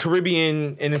 He's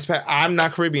Caribbean and I'm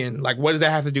not Caribbean. Like, what does that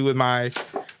have to do with my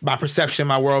perception,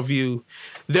 my worldview?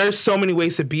 There's so many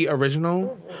ways to be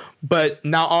original, but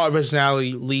not all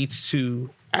originality leads to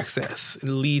excess. It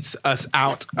leads us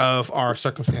out of our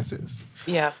circumstances.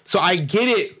 Yeah. So I get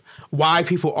it why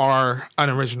people are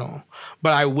unoriginal,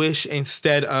 but I wish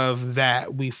instead of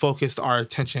that we focused our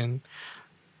attention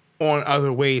on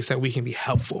other ways that we can be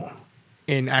helpful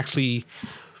and actually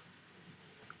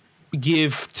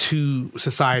give to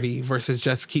society versus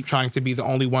just keep trying to be the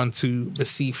only one to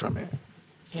receive from it.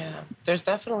 Yeah, there's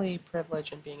definitely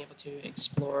privilege in being able to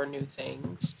explore new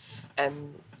things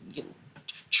and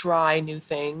try new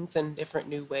things in different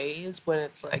new ways. When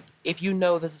it's like, if you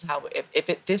know this is how, if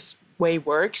it this way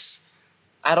works,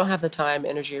 I don't have the time,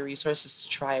 energy, or resources to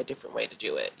try a different way to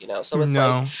do it. So it's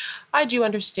No. like, I do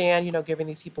understand, giving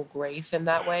these people grace in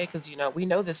that way because we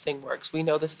know this thing works. We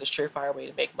know this is a surefire way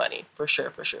to make money for sure,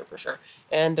 for sure, for sure.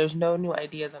 And there's no new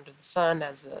ideas under the sun,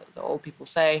 as the old people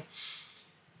say.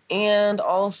 And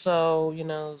also,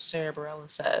 Sarah Bareilles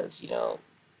says,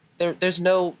 there's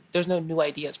no new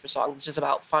ideas for songs. It's just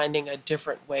about finding a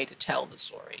different way to tell the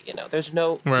story. There's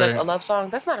no like a love song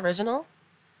that's not original.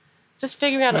 Just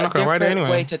figuring out a different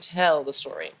way to tell the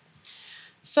story.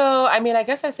 So, I mean, I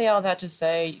guess I say all that to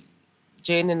say,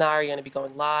 Jaden and I are going to be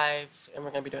going live, and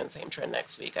we're going to be doing the same trend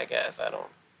next week. I guess I don't.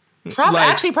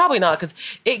 Probably not,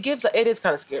 because it is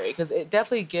kind of scary because it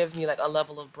definitely gives me like a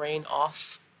level of brain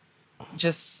off.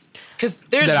 Just because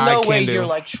there's no way you're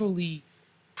like truly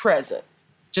present,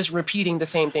 just repeating the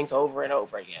same things over and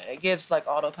over again. It gives like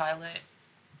autopilot.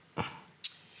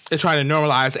 They're trying to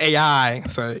normalize AI.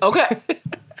 So okay,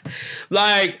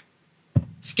 like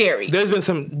scary. There's been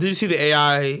some. Did you see the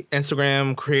AI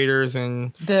Instagram creators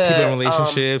and people in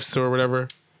relationships or whatever?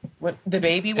 What the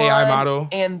baby one AI model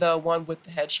and the one with the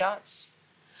headshots?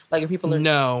 Like if people are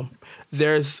no,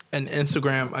 there's an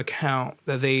Instagram account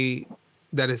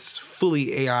that is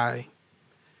fully AI.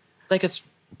 Like it's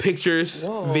pictures,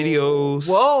 videos,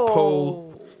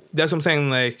 posts. That's what I'm saying.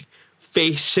 Like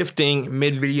face shifting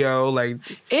mid video. Like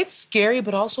it's scary,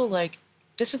 but also like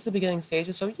this is the beginning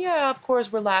stages. So yeah, of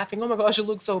course we're laughing. Oh my gosh, it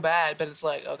looks so bad. But it's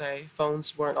like, okay,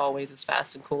 phones weren't always as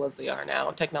fast and cool as they are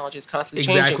now. Technology is constantly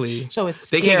changing. So it's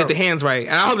scary. They can't get the hands right,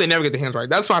 and I hope they never get the hands right.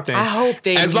 That's my thing. I hope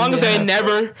they as long as they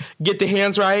never get the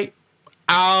hands right,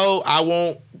 I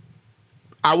won't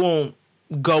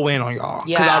go in on y'all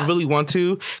because I really want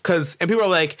to. And people are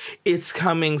like, it's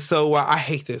coming, so I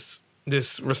hate this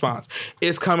response.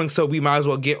 It's coming, so we might as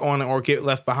well get on it or get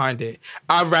left behind it.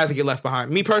 I'd rather get left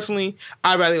behind. Me personally,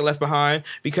 I'd rather get left behind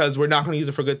because we're not going to use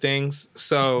it for good things.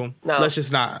 So let's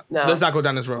just not. Let's not go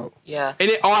down this road. Yeah. And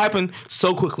it all happened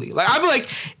so quickly. Like I feel like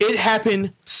it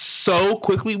happened so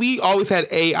quickly. We always had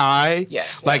AI,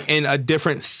 like in a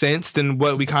different sense than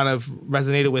what we kind of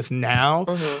resonated with now.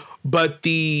 Mm-hmm. But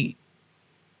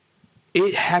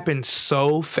it happened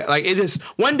so fast. Like it just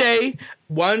one day,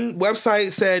 one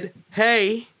website said,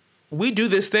 "Hey, we do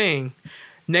this thing."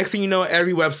 Next thing you know,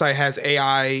 every website has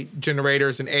AI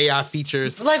generators and AI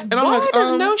features. Like, and why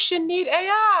does Notion need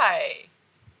AI?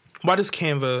 Why does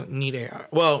Canva need AI?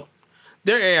 Well,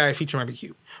 their AI feature might be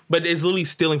cute, but it's literally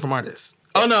stealing from artists.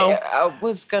 Oh no, I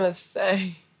was gonna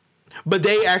say, but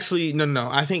they actually no.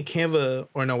 I think Canva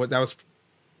that was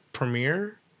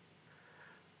Premiere.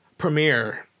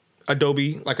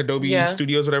 Adobe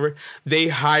Studios, whatever, they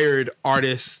hired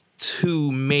artists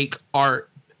to make art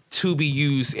to be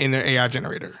used in their AI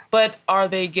generator. But are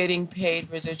they getting paid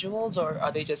residuals, or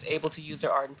are they just able to use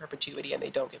their art in perpetuity and they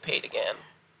don't get paid again?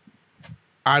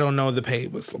 I don't know what the pay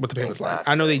was like.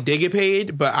 I know they did get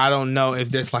paid, but I don't know if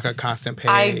there's like a constant pay.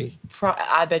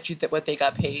 I bet you that what they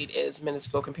got paid is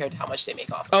minuscule compared to how much they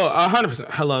make off of it. Oh, 100%.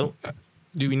 Hello.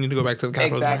 Do we need to go back to the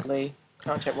capitalism? Exactly.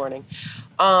 Content warning.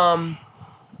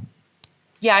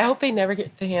 Yeah, I hope they never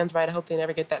get the hands right. I hope they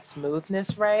never get that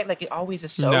smoothness right. Like it always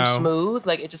is so smooth.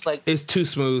 Like it just like it's too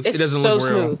smooth. It doesn't so look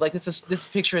real. Smooth. Like this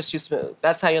picture is too smooth.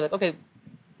 That's how you're like, okay.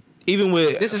 Even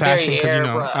with this is fashion,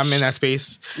 because I'm in that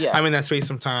space. Yeah. I'm in that space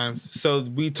sometimes. So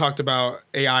we talked about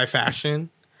AI fashion.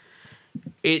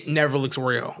 It never looks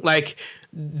real. Like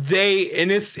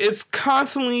it's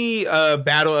constantly a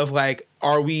battle of like,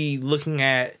 are we looking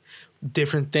at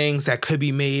different things that could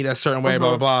be made a certain way, blah,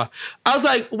 blah, blah. I was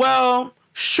like, well,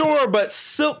 sure, but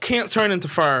silk can't turn into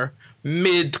fur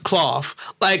mid-cloth.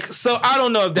 Like, so I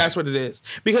don't know if that's what it is.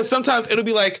 Because sometimes it'll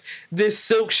be like this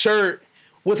silk shirt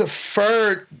with a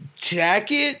fur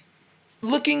jacket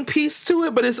looking piece to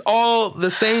it, but it's all the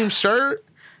same shirt.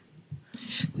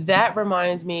 That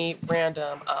reminds me,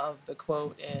 random, of the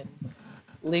quote in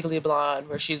Legally Blonde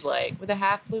where she's like, with a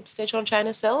half loop stitch on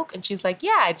China silk? And she's like,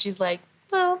 yeah. And she's like,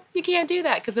 well, you can't do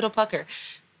that because it'll pucker.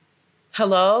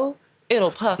 Hello?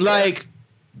 It'll pucker. Like,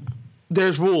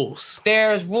 there's rules.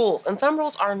 There's rules. And some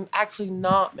rules are actually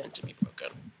not meant to be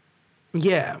broken.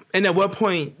 Yeah. And at what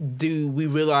point do we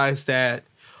realize that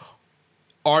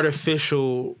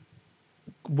artificial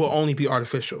will only be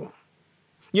artificial?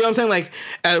 You know what I'm saying? Like,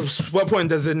 at what point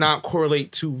does it not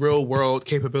correlate to real world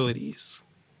capabilities?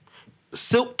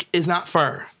 Silk is not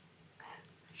fur.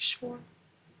 Sure.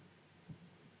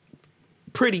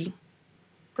 Pretty.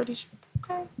 Pretty sure.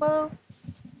 Okay, well,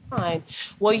 fine.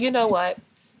 Well, you know what?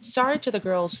 Sorry to the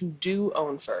girls who do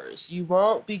own furs. You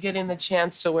won't be getting the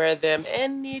chance to wear them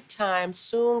anytime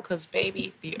soon because,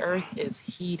 baby, the earth is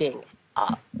heating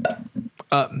up.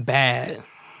 Bad.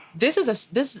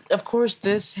 Of course,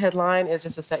 this headline is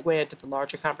just a segue into the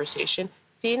larger conversation.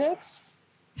 Phoenix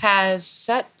has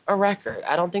set a record.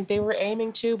 I don't think they were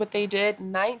aiming to, but they did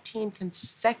 19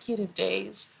 consecutive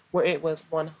days where it was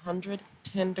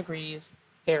 110 degrees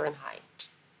Fahrenheit.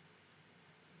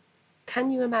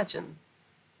 Can you imagine?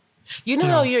 You know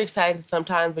how you're excited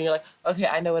sometimes when you're like, okay,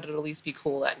 I know it'll at least be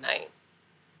cool at night.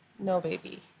 No,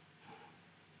 baby.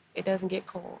 It doesn't get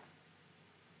cold.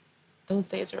 Those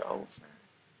days are over.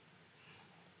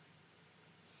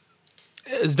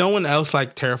 Is no one else,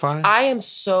 like, terrified? I am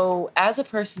so, as a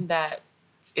person that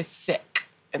is sick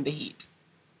in the heat,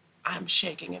 I'm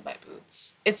shaking in my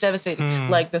boots. It's devastating.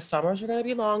 Like, the summers are going to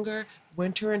be longer,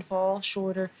 winter and fall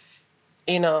shorter.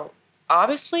 You know,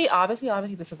 obviously,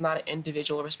 this is not an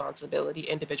individual responsibility,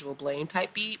 individual blame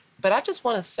type beat. But I just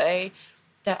want to say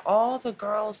that all the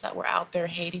girls that were out there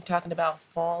hating, talking about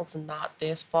fall's not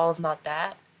this, fall's not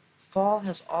that, fall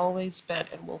has always been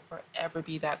and will forever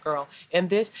be that girl.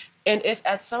 And if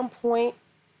at some point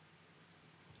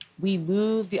we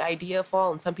lose the idea of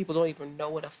fall and some people don't even know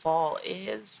what a fall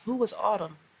is, who was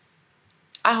Autumn?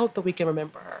 I hope that we can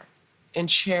remember her and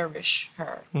cherish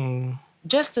her.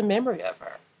 Just a memory of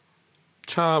her.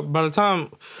 Child, by the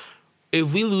time,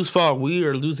 if we lose fall, we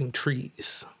are losing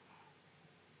trees.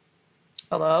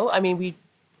 Hello? I mean, we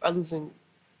are losing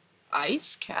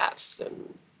ice caps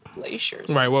and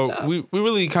glaciers. Right, and well, stuff. we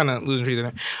really kind of losing trees in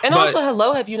there. And also,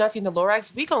 hello, have you not seen the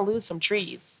Lorax? We gonna lose some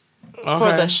trees for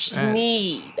the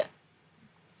Schneed.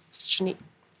 Schneed.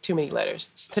 Too many letters.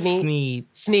 Sneed.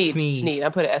 I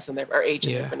put an S in there, or H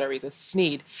in there for no reason.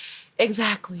 Sneed.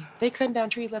 Exactly. They cutting down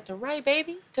trees left and right,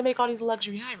 baby, to make all these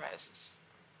luxury high rises.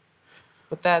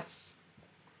 But that's...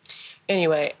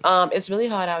 Anyway, it's really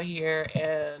hot out here,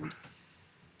 and,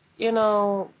 you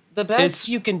know... The best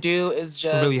you can do is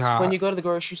just, really when you go to the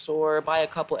grocery store, buy a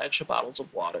couple extra bottles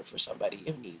of water for somebody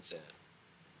who needs it.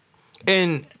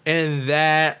 And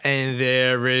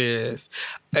there it is.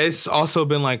 It's also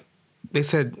been like, they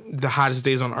said the hottest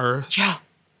days on Earth. Yeah.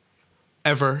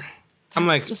 Ever. I'm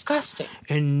like, it's disgusting.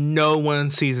 And no one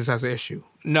sees this as an issue.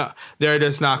 No, they're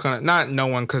just not gonna, not no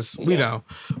one, because we know,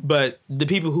 but the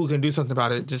people who can do something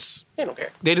about it they don't care.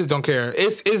 They just don't care.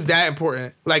 It's that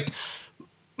important. Like,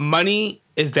 money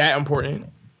is that important,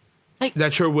 like,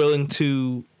 that you're willing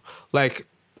to, like,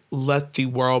 let the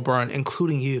world burn,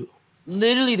 including you.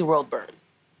 Literally the world burn.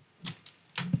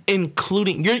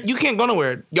 Including you can't go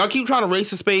nowhere. Y'all keep trying to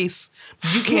race the space.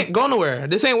 You can't go nowhere.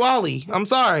 This ain't Wall-E. I'm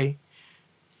sorry.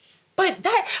 But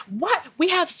we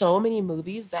have so many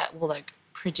movies that will, like,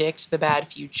 predict the bad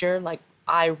future, like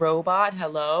I, Robot,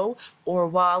 hello, or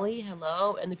Wall-E,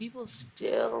 hello, and the people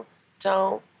still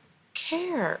don't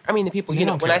care. I mean, the people, you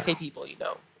know, when I say people, you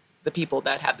know, the people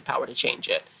that have the power to change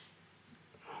it.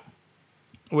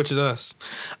 Which is us.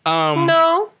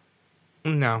 No.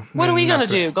 What are we going to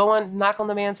do? Go and knock on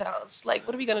the man's house? Like,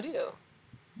 what are we going to do?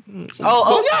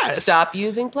 Yes. Stop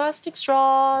using plastic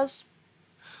straws.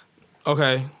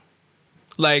 Okay.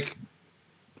 Like,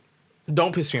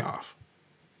 don't piss me off.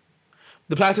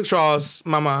 The plastic straws,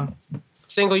 mama.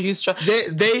 Single-use straw.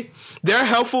 They're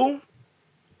helpful,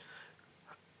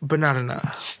 but not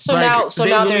enough. So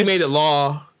now they made a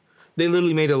law. They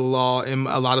literally made a law in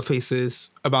a lot of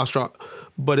places about straw,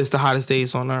 but it's the hottest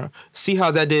days on Earth. See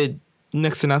how that did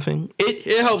next to nothing?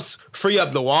 It helps free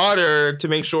up the water to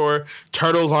make sure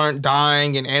turtles aren't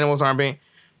dying and animals aren't being.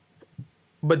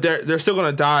 But they're still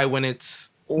gonna die when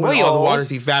when all the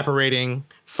water's evaporating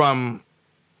from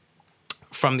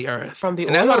the Earth. From the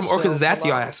and that's why them orcas zap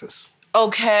your asses.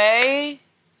 Okay.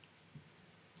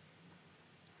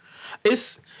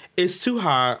 It's too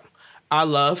hot. I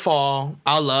love fall.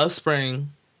 I love spring.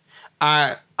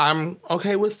 I'm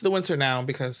okay with the winter now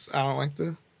because I don't like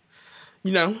the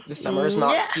summer is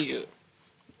not cute.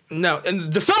 No,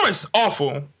 and the summer's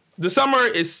awful. The summer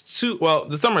is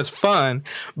the summer is fun,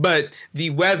 but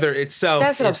the weather itself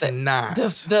That's what I'm is saying. not.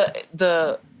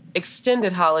 The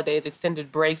extended holidays,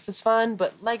 extended breaks is fun,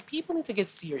 but like people need to get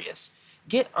serious.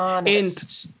 Get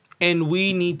honest. And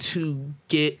we need to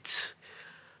get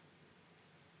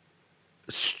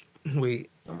wait.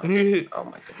 Oh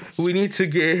my goodness. We need to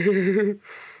get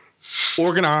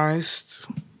organized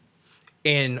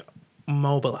and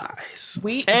mobilize.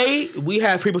 We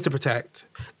have people to protect.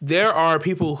 There are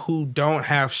people who don't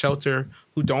have shelter,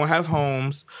 who don't have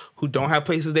homes, who don't have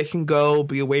places they can go,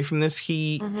 be away from this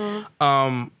heat,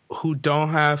 who don't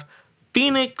have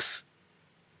Phoenix.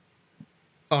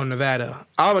 Oh, Nevada.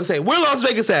 I was about to say, where Las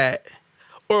Vegas at?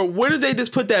 Or where did they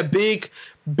just put that big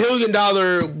 $1 billion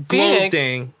globe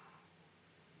thing?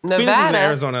 Nevada. Phoenix is in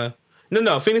Arizona.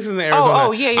 No, Phoenix is in Arizona.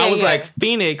 Oh, yeah. I was like,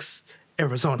 Phoenix,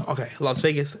 Arizona. Okay, Las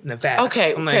Vegas, Nevada.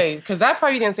 Okay, because that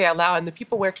probably didn't say out loud, and the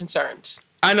people were concerned.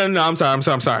 I know. No, I'm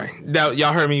sorry. Now,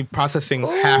 y'all heard me processing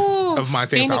half of my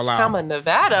things Phoenix, out loud.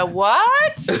 Nevada.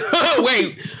 What?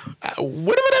 Wait,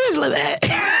 whatever that is, live at.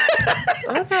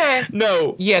 Okay.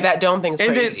 No. Yeah, that dome thing's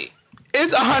crazy.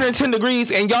 It's 110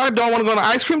 degrees, and y'all don't want to go on an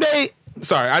ice cream date.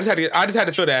 Sorry, I just had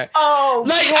to feel that. Oh,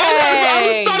 like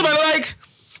I just thought about it. Like,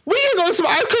 we can go to some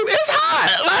ice cream. It's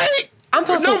hot. Like, I'm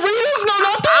supposed no readers, no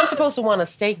nothing. I'm supposed to want a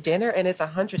steak dinner, and it's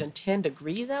 110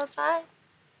 degrees outside.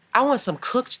 I want some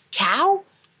cooked cow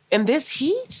in this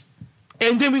heat.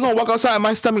 And then we're gonna walk outside, and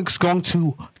my stomach's going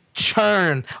to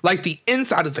churn like the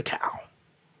inside of the cow.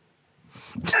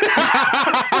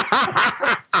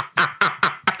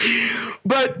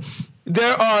 But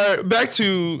there are, back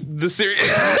to the series,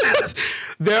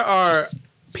 there are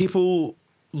people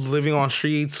living on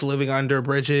streets, living under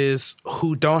bridges,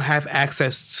 who don't have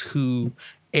access to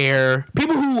air.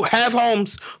 People who have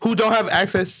homes who don't have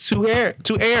access to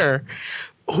air,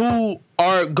 who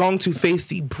are going to face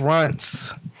the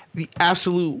brunts, the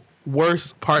absolute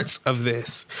worst parts of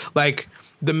this. Like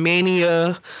the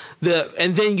mania,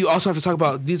 and then you also have to talk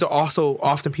about, these are also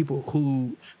often people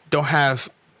who don't have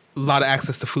a lot of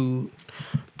access to food,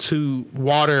 to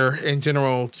water in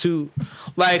general, to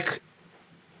like,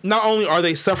 not only are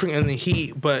they suffering in the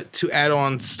heat, but to add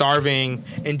on starving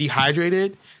and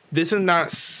dehydrated, this is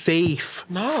not safe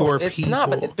for people. It's not.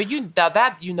 But they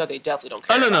definitely don't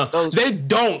care. No. They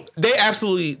don't. They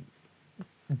absolutely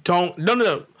don't.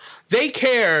 No. They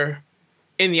care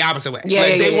in the opposite way.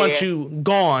 They want you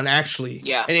gone, actually.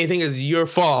 Yeah. And they think it's your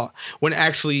fault when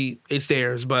actually it's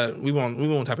theirs. But we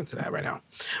won't tap into that right now.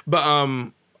 But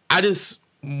I just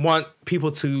want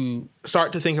people to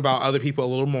start to think about other people a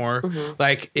little more. Mm-hmm.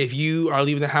 Like, if you are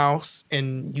leaving the house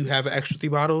and you have extra 3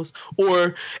 bottles,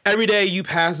 or every day you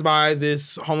pass by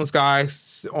this homeless guy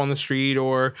on the street,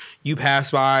 or you pass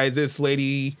by this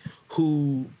lady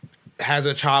who has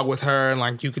a child with her, and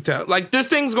like you could tell, like, there's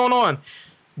things going on.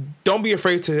 Don't be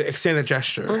afraid to extend a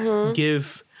gesture.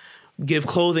 Mm-hmm. Give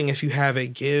clothing if you have it.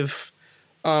 Give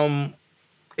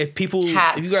if you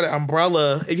got an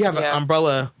umbrella, if you have an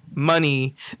umbrella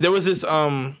money. There was this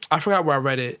I forgot where I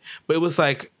read it, but it was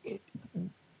like,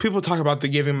 people talk about the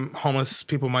giving homeless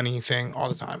people money thing all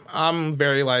the time. I'm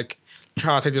very like,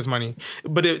 try to take this money,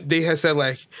 but they had said,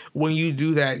 like, when you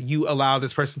do that, you allow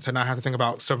this person to not have to think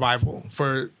about survival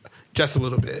for just a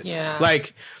little bit. Yeah,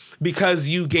 like, because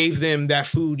you gave them that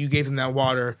food, you gave them that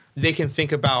water, they can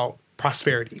think about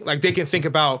prosperity. Like, they can think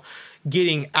about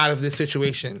getting out of this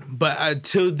situation. But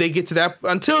until they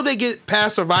get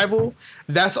past survival,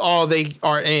 that's all they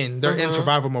are in. They're in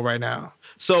survival mode right now.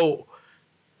 So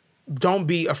don't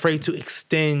be afraid to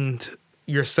extend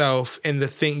yourself in the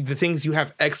things you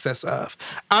have excess of.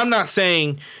 I'm not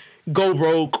saying go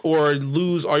broke or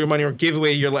lose all your money or give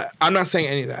away your I'm not saying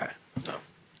any of that. No.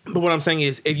 But what I'm saying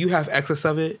is, if you have excess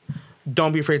of it,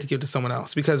 don't be afraid to give to someone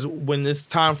else. Because when it's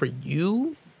time for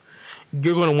you,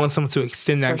 you're going to want someone to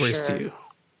extend that grace to you.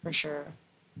 For sure.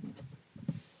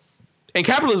 And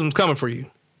capitalism's coming for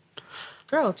you.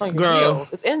 Girl, it's on your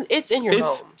heels. It's in your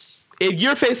homes. If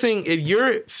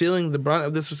you're feeling the brunt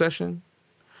of this recession,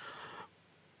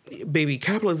 baby,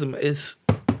 capitalism is...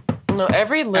 No,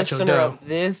 every listener of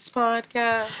this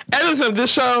podcast... Every listener of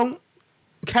this show...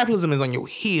 Capitalism is on your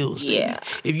heels. Yeah.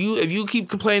 Baby. If you keep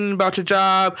complaining about your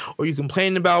job, or you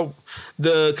complaining about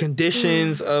the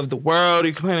conditions of the world,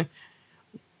 you complaining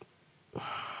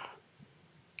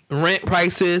rent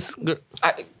prices.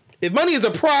 If money is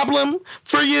a problem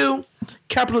for you,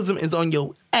 capitalism is on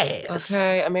your ass.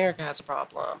 Okay, America has a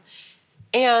problem.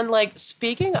 And like,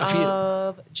 speaking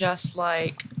of just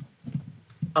like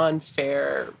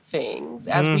unfair things,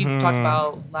 as we talked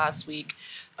about last week,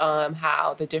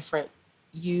 how the different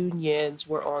unions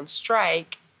were on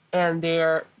strike, and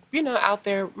they're out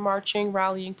there marching,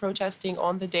 rallying, protesting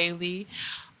on the daily.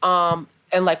 And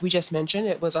like we just mentioned,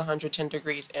 it was 110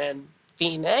 degrees in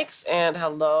Phoenix. And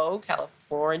hello,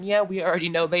 California. We already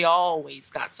know they always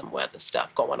got some weather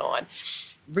stuff going on.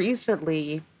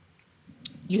 Recently,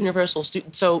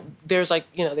 so there's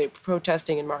they're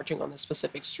protesting and marching on a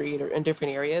specific street or in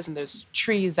different areas, and there's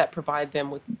trees that provide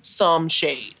them with some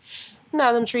shade.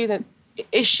 Now, them trees,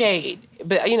 it's shade,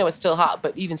 but it's still hot,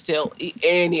 but even still,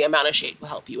 any amount of shade will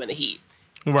help you in the heat.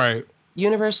 Right.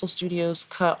 Universal Studios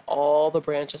cut all the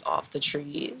branches off the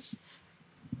trees,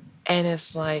 and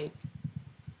it's like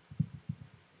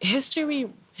history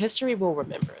will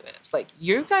remember this. Like,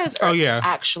 you guys are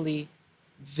actually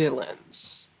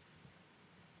villains.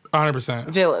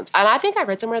 100%. Villains. And I think I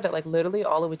read somewhere that literally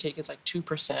all it would take is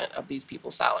 2% of these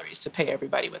people's salaries to pay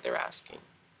everybody what they're asking.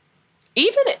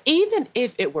 Even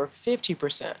if it were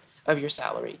 50% of your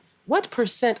salary, what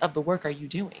percent of the work are you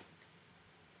doing?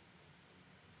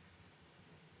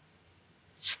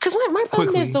 Because my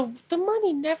problem is the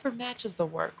money never matches the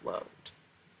workload.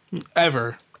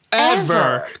 Ever.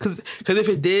 Because if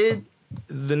it did,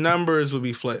 the numbers would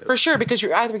be flipped. For sure, because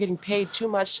you're either getting paid too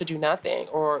much to do nothing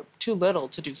or too little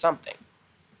to do something.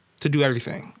 To do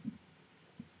everything.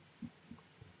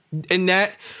 And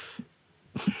that,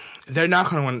 they're not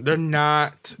going to win. They're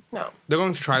not. No. They're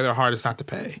going to try their hardest not to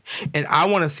pay. And I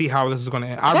want to see how this is going to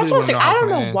end. That's what I'm saying. I don't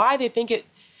know why they think it.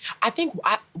 I think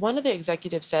one of the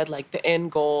executives said the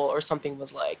end goal or something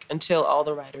was until all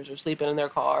the writers are sleeping in their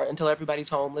car, until everybody's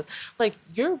homeless.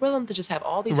 You're willing to just have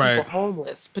all these people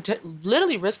homeless,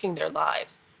 literally risking their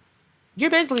lives.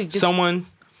 You're basically just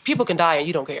people can die and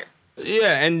you don't care.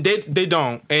 Yeah, and they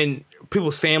don't. And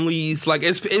people's families,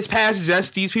 it's past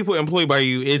just these people employed by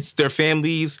you. It's their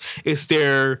families, it's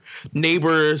their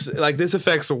neighbors. This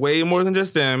affects way more than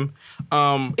just them.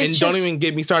 And don't even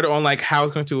get me started on how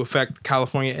it's going to affect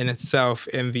California in itself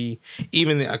and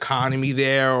even the economy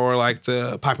there, or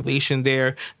the population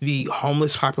there, the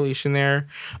homeless population there.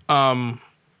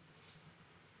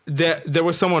 There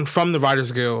was someone from the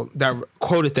Writers Guild that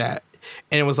quoted that,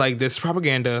 and it was this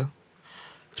propaganda.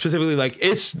 Specifically,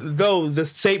 though the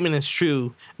statement is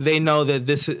true, they know that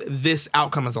this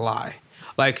outcome is a lie.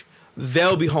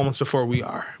 They'll be homeless before we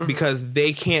are, because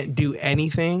they can't do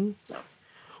anything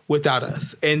without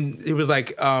us. And it was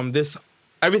this,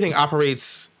 everything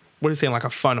operates, what are you saying, like a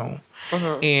funnel,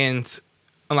 and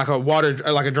like a water,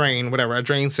 like a drain, whatever, a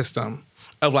drain system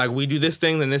of we do this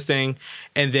thing, then this thing,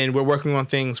 and then we're working on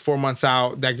things 4 months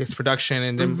out that gets production,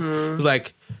 and then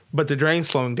but the drain's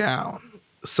slowing down.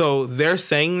 So they're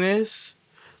saying this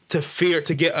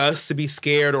to get us to be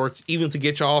scared, or even to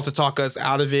get y'all to talk us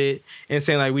out of it, and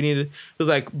saying we need to.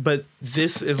 It's but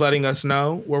this is letting us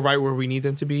know we're right where we need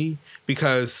them to be,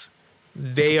 because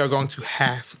they are going to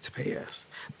have to pay us.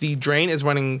 The drain is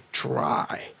running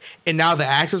dry, and now the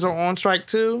actors are on strike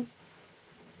too.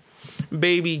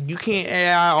 Baby, you can't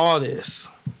AI all this.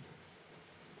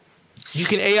 You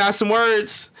can AI some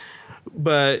words,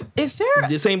 but this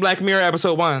ain't Black Mirror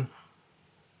episode 1.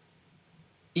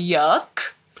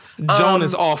 Yuck. Joan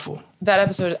is awful. That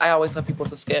episode, I always tell people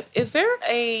to skip. Is there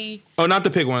a... Oh, not the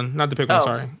pig one. Not the pig one,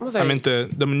 sorry. I meant the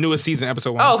newest season,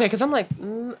 episode 1. Oh, okay, because I'm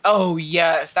oh,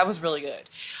 yes, that was really good.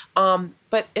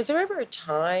 But is there ever a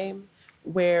time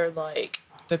where,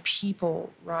 the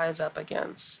people rise up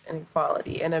against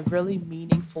inequality in a really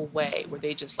meaningful way, where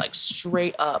they just,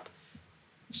 straight up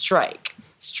strike,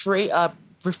 straight up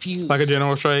refuse? Like a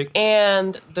general strike?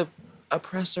 And the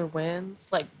oppressor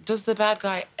wins? Does the bad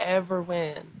guy ever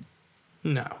win?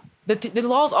 No. The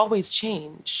laws always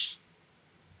change.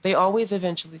 They always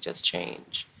eventually just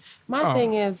change. My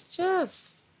thing is,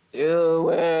 just do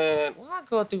it. Why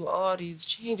go through all these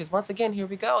changes? Once again, here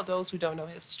we go. Those who don't know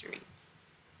history.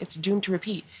 It's doomed to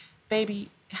repeat. Baby,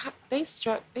 they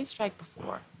strike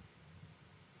before.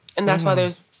 And that's why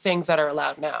there's things that are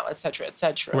allowed now, et cetera, et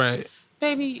cetera. Right.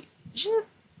 Baby,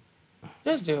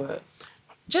 just do it.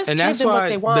 Just and give that's them why what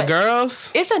they want. The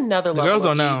girls... It's another level girls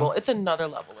of don't evil. know. It's another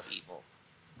level of evil.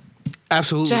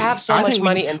 Absolutely. To have so much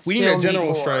money and still we need a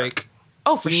general more. strike.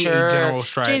 Oh, for sure. We need a general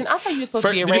strike. Jaden, I thought you were supposed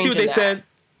to be arranging arranging that. Did you see what they that. said?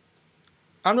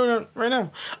 I'm doing it right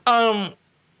now.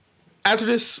 After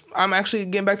this, I'm actually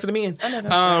getting back to the meeting. I know,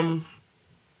 that's right.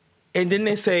 And didn't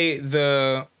they say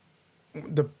the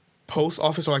post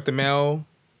office, or the mail...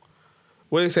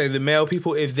 What did they say? The mail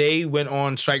people, if they went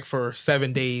on strike for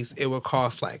 7 days, it would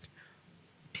cost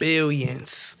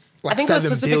billions. I think it was $7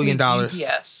 specifically billion.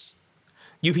 UPS.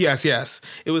 UPS, yes.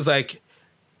 It was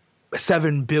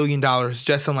 $7 billion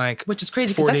just in which is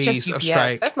crazy, 4 because that's days just of UPS.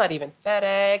 strike. That's not even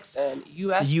FedEx and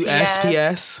USPS.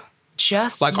 USPS.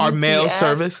 Just our mail UPS?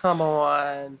 service. Come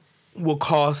on. Will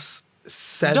cost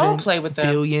 $7 play with them.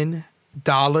 billion,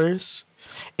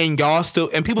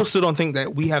 and people still don't think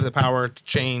that we have the power to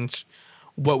change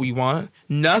what we want.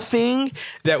 Nothing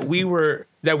that we didn't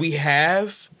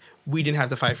have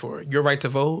to fight for. Your right to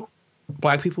vote,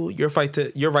 Black people, your right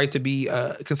to be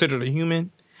considered a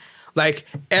human. Like,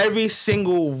 every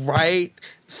single right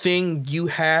thing you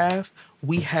have,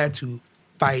 we had to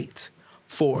fight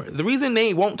for. The reason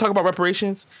they won't talk about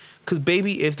reparations, because,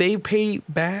 baby, if they pay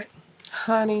back,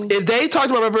 honey, if they talked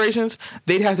about reparations,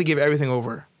 they'd have to give everything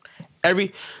over.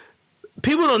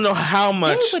 People don't know how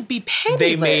much they would be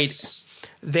penniless.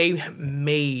 they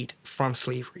made from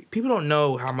slavery. People don't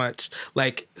know how much,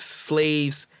 like,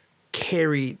 slaves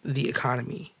carried the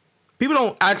economy. People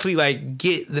don't actually, like,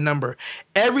 get the number.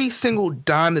 Every single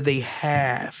dime that they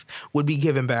have would be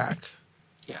given back.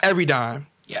 Yeah. Every dime.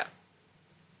 Yeah.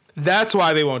 That's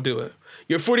why they won't do it.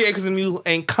 Your 40 acres and mule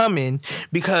ain't coming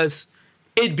because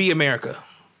it'd be America.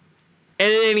 And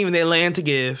it ain't even their land to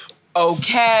give.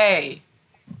 Okay.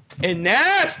 And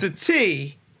that's the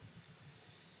tea.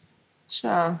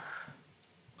 Ciao.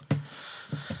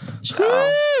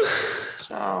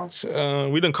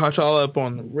 We done caught y'all up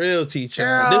on the real tea,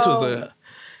 child. This was a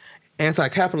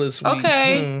anti-capitalist week.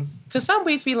 Okay. Because some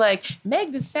weeks be like,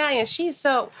 Meg Thee Stallion, she's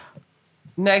so...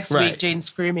 Next week, Jaden's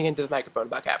screaming into the microphone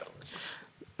about capitalism.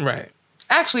 Right.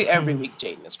 Actually, every week,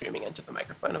 Jaden is screaming into the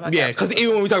microphone about capitalism. Yeah, because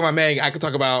even when we talk about Meg, I could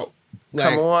talk about... Like,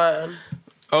 come on.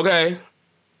 Okay.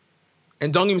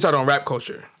 And don't get me started on rap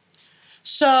culture.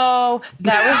 So,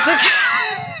 that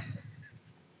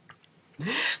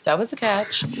was the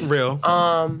catch. Real.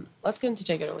 Let's get into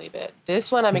Take It or Leave It.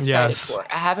 This one I'm excited for.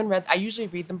 I haven't read... I usually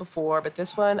read them before, but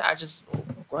this one, I just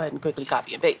go ahead and quickly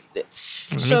copy and paste it.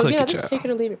 So, this is Take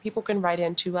It or Leave It. People can write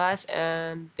in to us,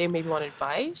 and they maybe want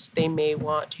advice. They may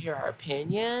want to hear our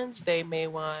opinions. They may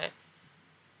want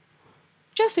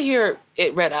just to hear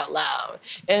it read out loud.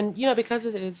 And, because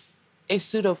it is a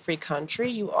pseudo-free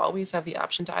country, you always have the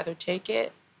option to either take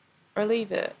it or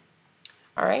leave it.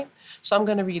 All right? So I'm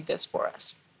going to read this for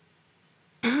us.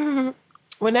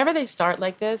 Whenever they start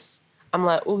like this, I'm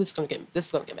like, oh, this is going to get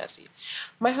messy.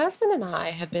 My husband and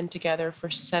I have been together for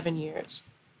 7 years.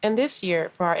 And this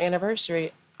year, for our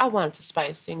anniversary, I wanted to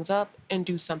spice things up and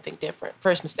do something different.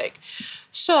 First mistake.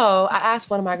 So I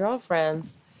asked one of my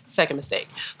girlfriends, second mistake,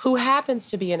 who happens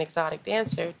to be an exotic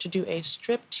dancer, to do a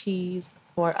strip tease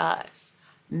for us.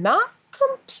 Not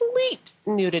complete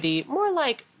nudity, more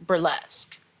like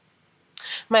burlesque.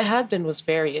 My husband was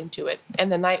very into it,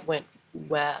 and the night went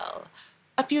well.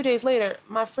 A few days later,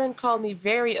 my friend called me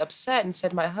very upset and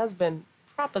said my husband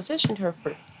propositioned her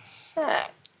for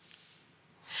sex.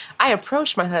 I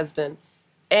approached my husband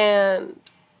about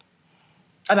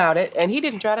it, and he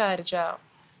didn't try to hide it, y'all.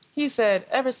 He said,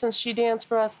 ever since she danced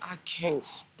for us, I can't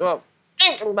stop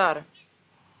thinking about her,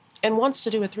 and wants to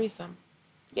do a threesome.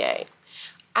 Yay.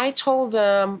 I told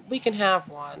him we can have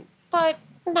one, but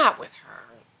not with her.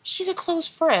 She's a close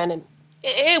friend, and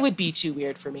it would be too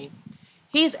weird for me.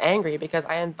 He's angry because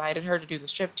I invited her to do the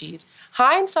striptease.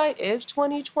 Hindsight is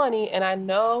 20/20, and I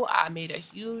know I made a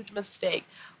huge mistake.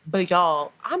 But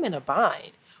y'all, I'm in a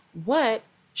bind. What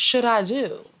should I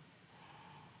do?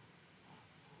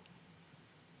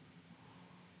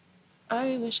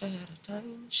 I wish I had a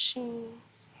time machine.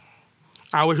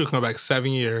 I wish we could come back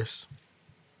 7 years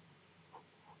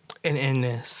and end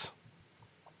this.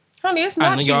 Honey, it's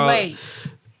not too late.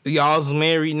 Y'all's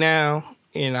married now,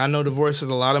 and I know divorce is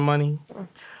a lot of money,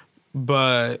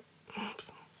 but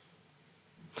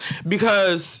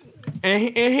because,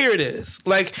 and here it is.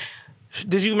 Like,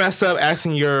 did you mess up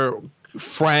asking your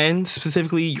friend,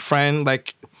 specifically friend,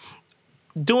 like,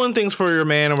 doing things for your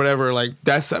man or whatever, like,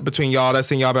 that's between y'all,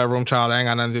 that's in y'all bedroom, child, that ain't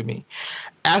got nothing to do with me.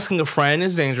 Asking a friend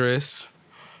is dangerous,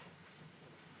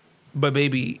 but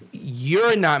baby,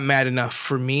 you're not mad enough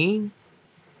for me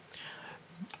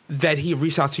that he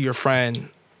reached out to your friend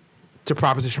to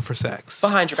proposition for sex.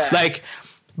 Behind your back. Like,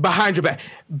 behind your back.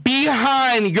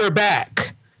 Behind your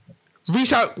back.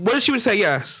 Reach out. What if she would say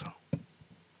yes?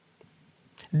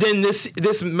 Then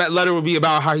this letter would be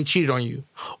about how he cheated on you.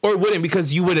 Or it wouldn't,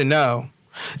 because you wouldn't know.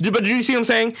 But do you see what I'm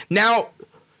saying? Now,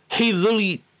 he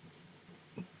literally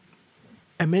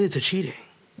admitted to cheating.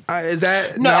 Is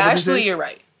that... No, actually, you're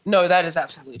right. No, that is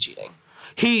absolutely cheating.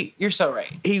 You're so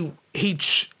right.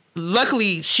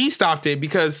 Luckily, she stopped it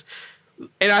because,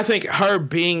 and I think her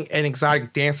being an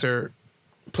exotic dancer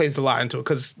plays a lot into it,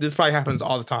 because this probably happens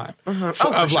all the time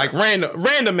like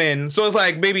random men. So it's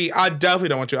like, baby, I definitely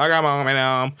don't want you. I got my own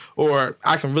man, or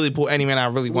I can really pull any man I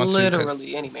really want to.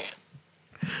 Literally any man.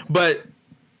 But,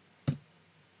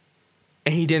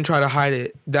 and he didn't try to hide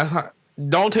it. That's not.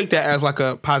 Don't take that as like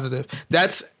a positive.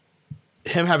 That's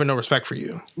him having no respect for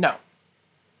you. No.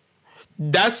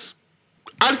 That's...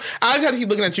 I just have to keep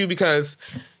looking at you because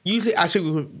usually I speak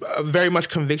with very much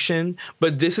conviction,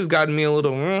 but this has gotten me a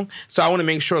little... So I want to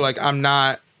make sure, like, I'm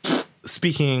not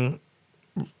speaking,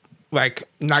 like,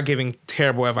 not giving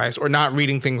terrible advice or not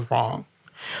reading things wrong.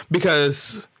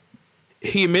 Because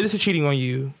he admitted to cheating on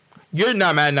you. You're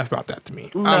not mad enough about that to me.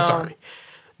 No. I'm sorry.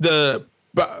 The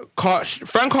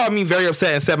friend called me very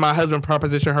upset and said my husband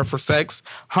propositioned her for sex.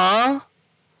 Huh?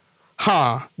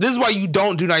 This is why you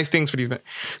don't do nice things for these men.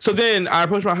 So then I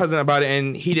approached my husband about it,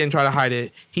 and he didn't try to hide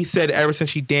it. He said ever since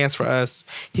she danced for us,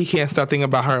 he can't stop thinking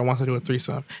about her and wants to do a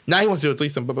threesome. Now he wants to do a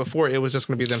threesome, but before it was just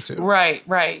going to be them two.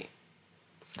 Right.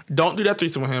 Don't do that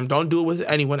threesome with him. Don't do it with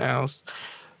anyone else.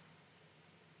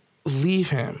 Leave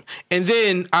him. And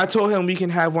then I told him we can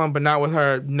have one, but not with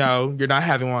her. No, you're not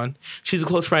having one. She's a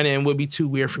close friend and would be too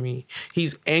weird for me.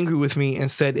 He's angry with me and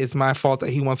said it's my fault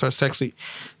that he wants her sexually.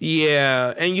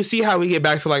 Yeah. And you see how we get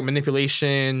back to like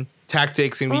manipulation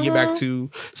tactics and we get back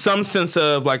to some sense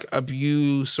of like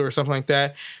abuse or something like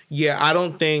that. Yeah, I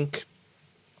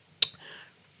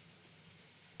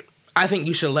think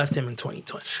you should have left him in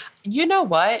 2020. You know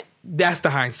what? That's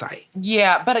the hindsight.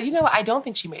 Yeah, but you know what? I don't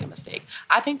think she made a mistake.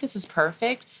 I think this is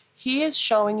perfect. He is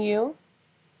showing you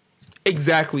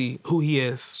exactly who he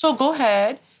is. So go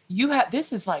ahead.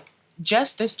 This is like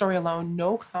just this story alone,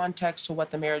 no context to what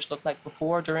the marriage looked like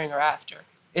before, during, or after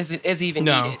is even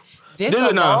needed. This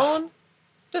alone,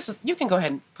 you can go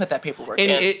ahead and put that paperwork in.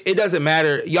 And it doesn't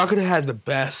matter. Y'all could have had the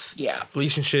best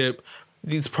relationship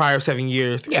these prior 7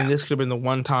 years, and this could have been the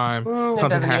one time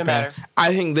something happened.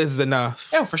 I think this is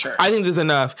enough. Oh, for sure. I think this is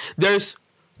enough.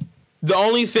 The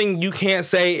only thing you can't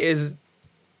say is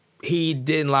he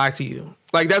didn't lie to you.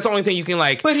 Like, that's the only thing you can,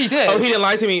 like... But he did. Oh, he didn't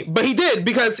lie to me. But he did,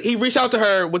 because he reached out to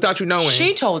her without you knowing.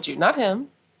 She told you, not him.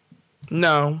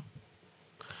 No.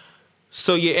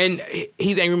 So, yeah, and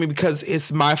he's angry with me because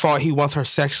it's my fault he wants her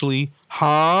sexually.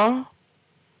 Huh?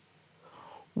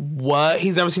 What?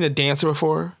 He's never seen a dancer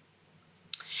before?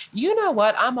 You know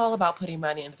what? I'm all about putting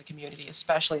money into the community,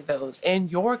 especially those in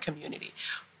your community.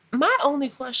 My only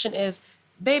question is,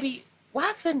 baby,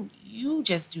 why couldn't you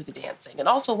just do the dancing? And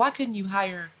also, why couldn't you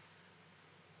hire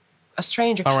a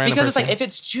stranger? Because it's like, if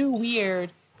it's too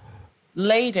weird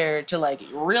later to like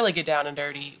really get down and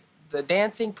dirty, the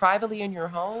dancing privately in your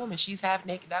home and she's half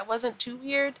naked, that wasn't too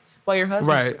weird while your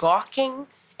husband's gawking.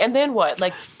 And then what?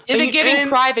 Like, is it giving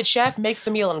private chef, makes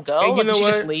a meal and go? And you know what?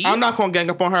 Just leave? I'm not going to gang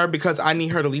up on her because I need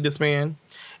her to lead this man.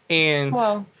 And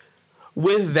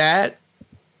with that,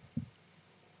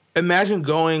 imagine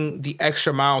going the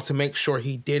extra mile to make sure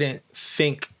he didn't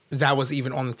think that was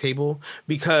even on the table,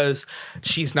 because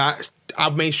she's not...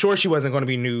 I made sure she wasn't going to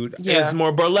be nude. Yeah. It's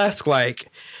more burlesque-like.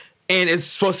 And it's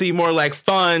supposed to be more like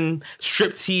fun,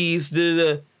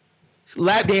 striptease,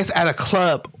 lap dance at a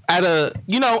club, at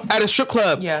a strip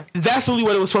club. Yeah. That's really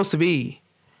what it was supposed to be.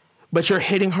 But you're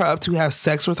hitting her up to have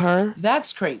sex with her?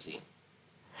 That's crazy.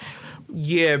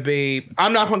 Yeah, babe.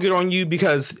 I'm not going to get on you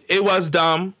because it was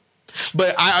dumb.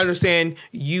 But I understand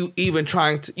you even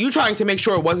trying to make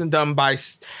sure it wasn't dumb by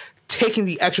taking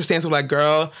the extra stance of like,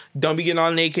 girl, don't be getting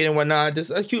all naked and whatnot.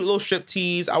 Just a cute little strip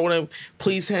tease. I want to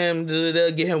please him,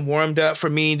 get him warmed up for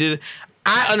me.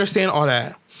 I understand all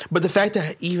that. But the fact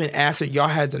that even after y'all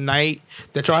had the night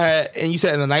that y'all had, and you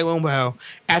said in the night went well,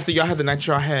 after y'all had the night that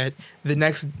y'all had, the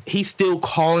next, he's still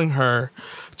calling her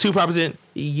to proposition.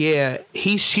 Yeah,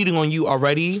 he's cheating on you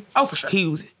already. Oh, for sure.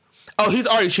 He's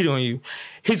already cheating on you.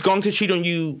 He's going to cheat on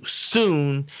you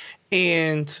soon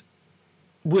and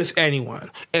with anyone.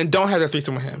 And don't have that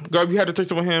threesome with him. Girl, if you had a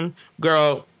threesome with him,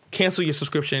 girl, cancel your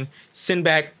subscription, send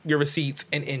back your receipts,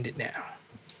 and end it now.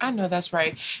 I know that's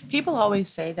right. People always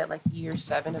say that like year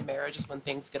 7 of marriage is when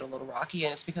things get a little rocky,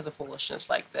 and it's because of foolishness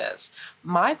like this.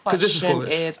 My question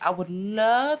is, I would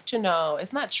love to know,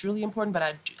 it's not truly important,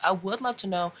 but I would love to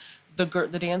know the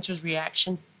dancer's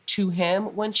reaction to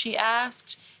him when she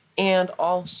asked, and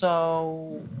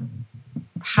also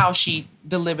how she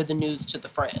delivered the news to the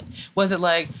friend. Was it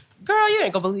like, girl, you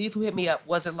ain't gonna believe who hit me up?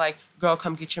 Was it like, girl,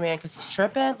 come get your man because he's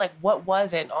tripping? Like, what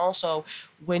was it? And also,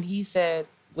 when he said,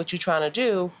 what you trying to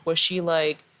do, was she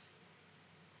like,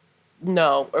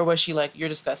 no, or was she like, you're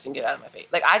disgusting, get out of my face?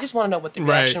 Like, I just want to know what the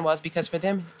reaction was, because for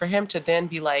him to then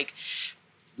be like,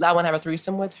 I want to have a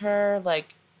threesome with her,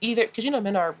 like, either, because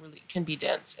men can be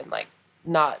dense and like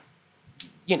not,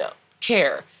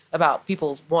 care about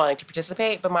people wanting to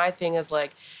participate. But my thing is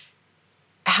like,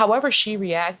 however she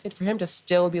reacted, for him to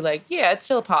still be like, yeah, it's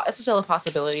still a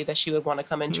possibility that she would want to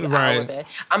come into our bed.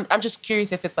 I'm just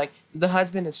curious if it's like the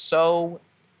husband is so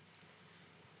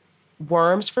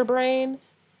worms for brain,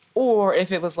 or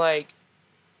if it was like,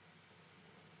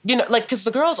 You know, like, because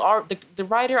the girls are, the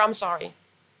writer, I'm sorry.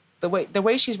 The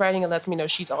way she's writing it lets me know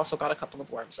she's also got a couple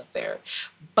of worms up there.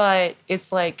 But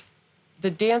it's like, the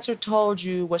dancer told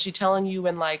you, was she telling you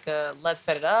in like a let's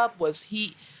set it up? Was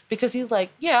he, because he's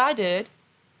like, yeah, I did.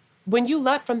 When you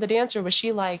left from the dancer, was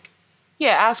she like,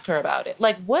 yeah, ask her about it?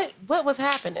 Like, what was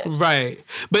happening? Right.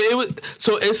 But it was,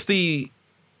 so it's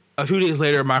a few days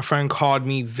later, my friend called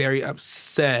me very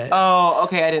upset. Oh,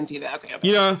 okay, I didn't see that. Okay.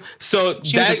 You know, so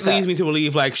She was that upset. leads me to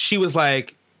believe, like, she was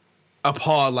like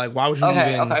appalled, like, why would you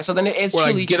Okay, even? okay. So then it's or,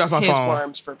 like, truly get just off my his phone.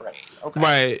 worms for brain. Okay.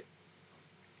 Right.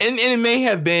 And it may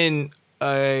have been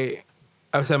I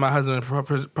said my husband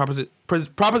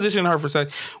propositioned her for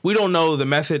sex. We don't know the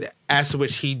method as to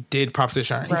which he did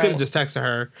proposition her. He could Right. have just texted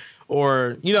her,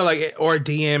 or like, or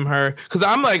DM her. Because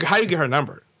I'm like, how do you get her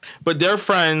number? But they're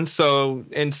friends, so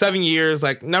in 7 years,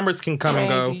 like, numbers can come and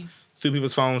go Maybe. through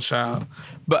people's phones, child.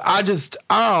 But I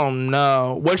don't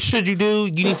know. What should you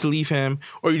do? You need to leave him,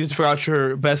 or you need to figure out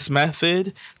your best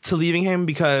method to leaving him,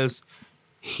 because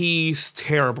he's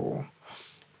terrible.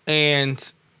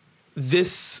 And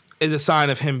this is a sign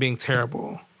of him being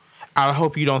terrible. I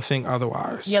hope you don't think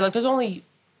otherwise. Yeah, like there's only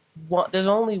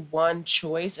one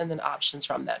choice and then options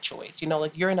from that choice. You know,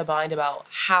 like you're in a bind about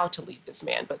how to leave this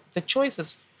man, but the choice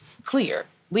is clear.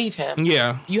 Leave him.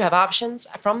 Yeah. You have options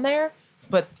from there,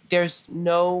 but there's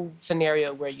no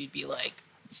scenario where you'd be like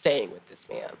staying with this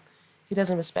man. He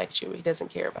doesn't respect you. He doesn't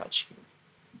care about you.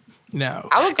 No.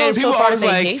 I would go And so people far to always say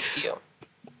like, he hates you.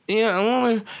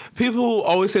 Yeah, people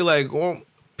always say, like, well,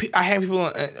 I have people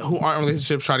who aren't in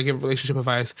relationships try to give relationship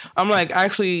advice. I'm like,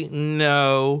 actually,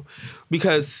 no,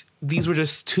 because these were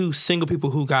just two single people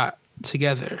who got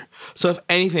together. So if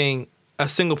anything, a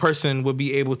single person would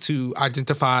be able to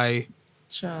identify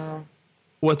Sure.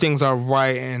 what things are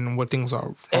right and what things are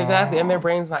wrong. Exactly, and their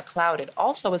brain's not clouded.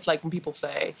 Also, it's like when people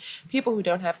say people who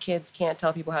don't have kids can't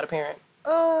tell people how to parent.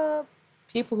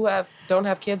 People who don't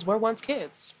have kids were once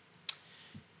kids.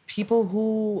 People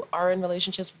who are in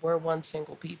relationships were once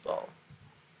single people.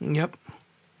 Yep.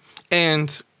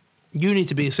 And you need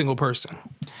to be a single person.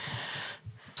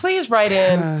 Please write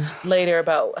in later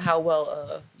about how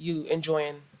well you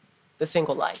enjoying the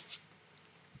single life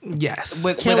Yes. Can't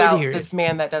wait without to hear this it.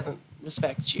 man that doesn't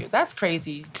respect you. That's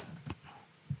crazy.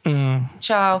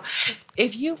 Child,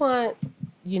 if you want,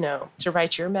 to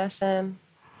write your mess in,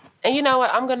 and you know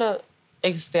what, I'm going to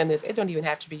extend this. It don't even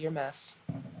have to be your mess.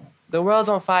 The world's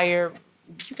on fire.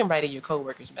 You can write in your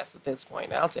coworker's mess at this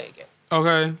point. I'll take it.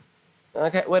 Okay.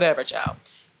 Okay, whatever, child.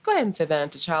 Go ahead and send that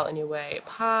into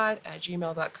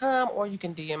childinyourwaypod@gmail.com, or you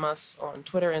can DM us on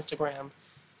Twitter, Instagram.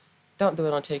 Don't do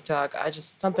it on TikTok.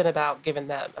 Something about giving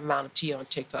that amount of tea on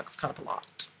TikTok is kind of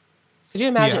blocked. Could you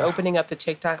imagine opening up the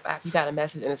TikTok app? You got a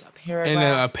message and it's a paragraph. And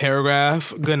a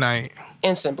paragraph. Good night.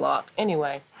 Instant block.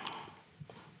 Anyway.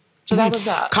 So that was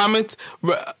that.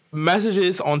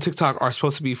 Messages on TikTok are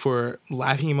supposed to be for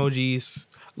laughing emojis,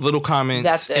 little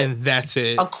comments, and that's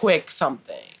it. A quick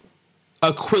something.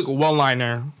 A quick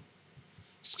one-liner.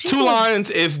 Speaking 2 lines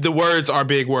if the words are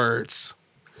big words.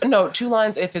 No, 2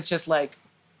 lines if it's just like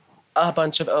a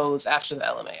bunch of O's after the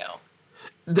LMAO.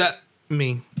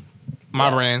 My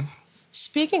brand.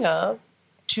 Speaking of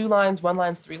 2 lines, 1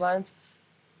 lines, 3 lines,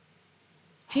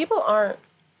 people aren't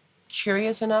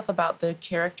curious enough about the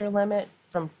character limit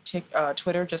from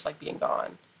Twitter just like being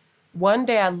gone. One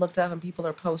day I looked up and people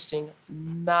are posting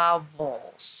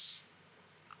novels.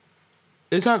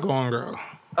 It's not gone, girl.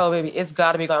 Oh, baby, it's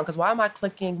got to be gone because why am I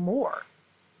clicking more?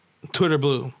 Twitter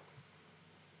Blue.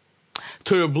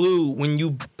 Twitter Blue, when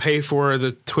you pay for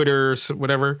the Twitters,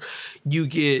 whatever, you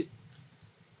get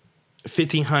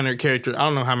 1,500 characters. I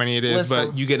don't know how many it is,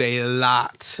 but you get a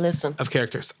lot of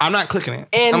characters. I'm not clicking it.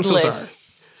 Endless. I'm so sorry.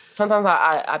 Sometimes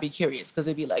I be curious because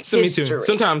it'd be like history. Me too.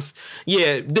 Sometimes,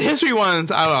 yeah, the history ones,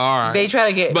 I don't know, all right. They try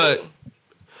to get But me.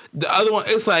 The other one,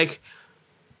 it's like,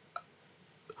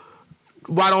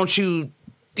 why don't you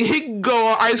go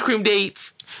on ice cream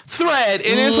dates thread?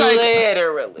 And it's like,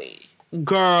 literally,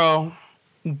 girl,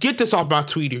 get this off my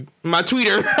Twitter. My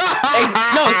Twitter.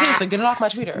 No, seriously, get it off my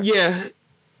Twitter. Yeah.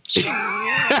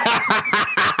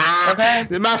 Okay.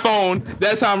 My phone.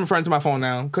 That's how I'm referring to my phone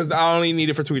now, because I only need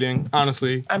it for tweeting,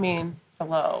 honestly. I mean,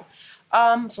 hello.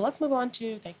 So let's move on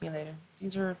to Thank Me Later.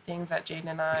 These are things that Jaden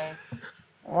and I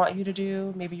want you to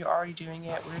do. Maybe you're already doing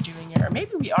it, we're doing it, or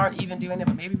maybe we aren't even doing it,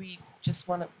 but maybe we just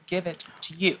want to give it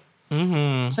to you.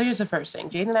 Mm-hmm. So here's the first thing.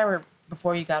 Jaden and I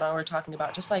before you got on, we were talking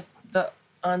about just like the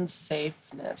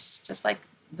unsafeness, just like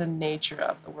the nature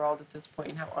of the world at this point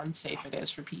and how unsafe it is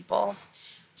for people.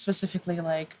 Specifically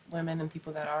like women and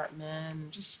people that aren't men,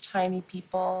 just tiny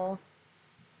people,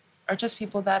 or just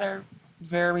people that are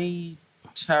very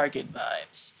Target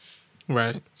vibes.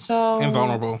 Right. So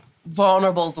Invulnerable.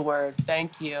 Vulnerable is the word.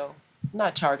 Thank you.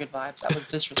 Not Target vibes. That was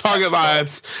disrespectful. Target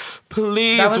vibes.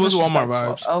 Please. That was Walmart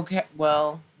disrespectful. vibes. Okay.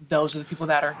 Well, those are the people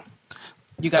that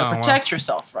you got to protect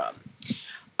yourself from.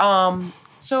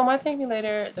 So my thank me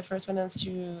later, the first one is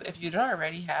to, if you don't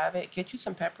already have it, get you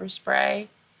some pepper spray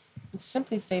and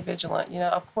simply stay vigilant. You know,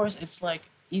 of course, it's like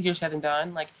easier said than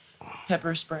done. Like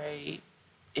pepper spray,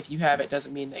 if you have it,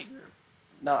 doesn't mean that you're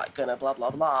not gonna blah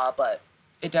blah blah, but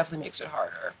it definitely makes it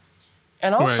harder.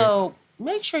 And also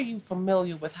make sure you're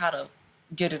familiar with how to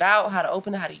get it out, how to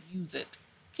open it, how to use it.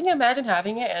 Can you imagine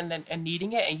having it and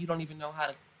needing it and you don't even know how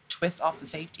to twist off the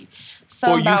safety?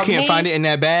 Or you can't find it in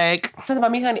that bag. Something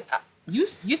about me, honey. You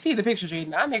see the pictures,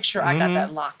 Jaden. I make sure I got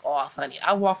that lock off, honey.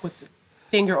 I walk with the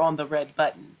finger on the red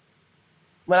button.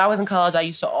 When I was in college, I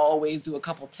used to always do a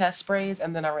couple test sprays,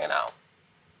 and then I ran out.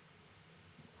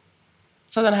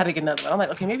 So then I had to get another one. I'm like,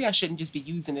 okay, maybe I shouldn't just be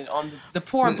using it on the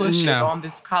poor bushes on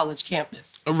this college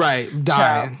campus. Right,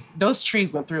 dying. Those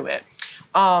trees went through it.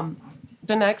 The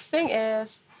next thing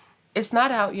is, it's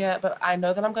not out yet, but I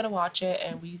know that I'm going to watch it,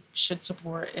 and we should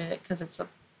support it because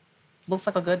looks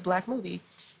like a good black movie.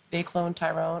 They Cloned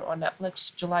Tyrone on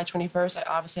Netflix, July 21st. I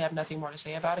obviously have nothing more to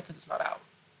say about it because it's not out.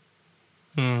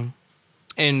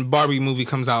 And Barbie movie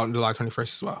comes out on July 21st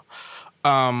as well.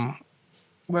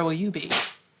 Where will you be?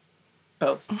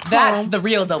 Both. That's the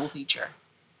real double feature.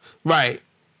 Right.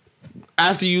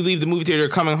 After you leave the movie theater,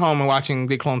 coming home and watching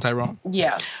They Clone Tyrone.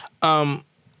 Yeah. While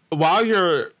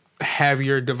have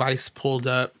your device pulled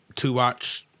up to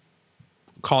watch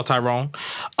Call Tyrone,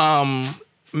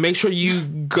 make sure you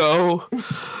go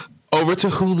over to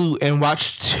Hulu and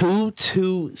watch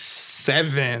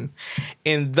 227.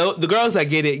 And the girls that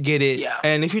get it. Yeah.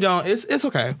 And if you don't, it's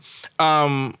okay.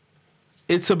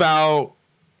 It's about,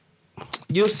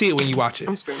 you'll see it when you watch it.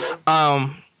 I'm screaming.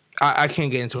 I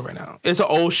can't get into it right now. It's an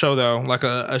old show though, like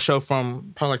a show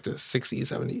from probably like the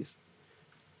 60s, 70s.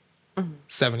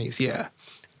 70s, yeah.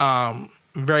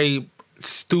 Very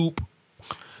stoop.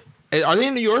 Are they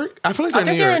in New York? I feel like they're in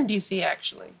New York. They're in DC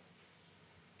actually.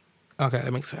 Okay,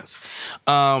 that makes sense.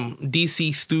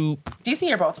 DC stoop. DC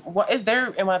or Baltimore? What is there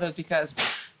in one of those? Because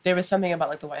there was something about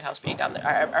like the White House being down there.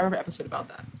 I remember an episode about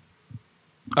that.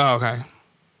 Oh, okay.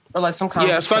 Or like some kind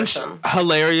of fun,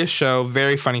 hilarious show,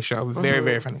 very funny show,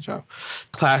 very funny show,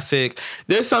 classic.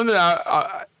 There's something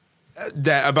that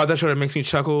about that show that makes me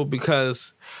chuckle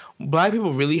because Black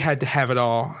people really had to have it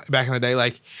all back in the day.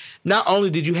 Like, not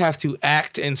only did you have to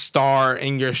act and star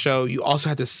in your show, you also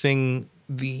had to sing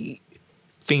the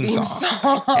theme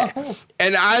song.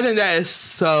 And I think that is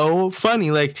so funny.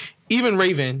 Like, even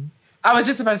Raven. I was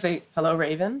just about to say, hello,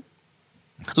 Raven.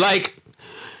 Like,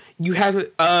 you have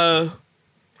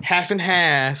half and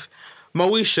half,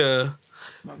 Moesha,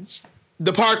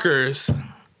 the Parkers.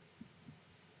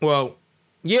 Well,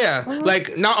 yeah.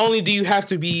 Like, not only do you have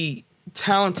to be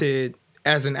talented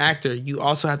as an actor, you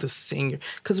also have to sing,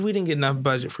 because we didn't get enough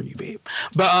budget for you, babe.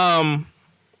 But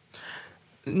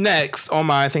next on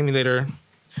my Thank Me Later,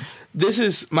 this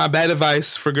is my bad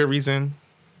advice for good reason.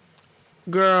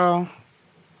 Girl,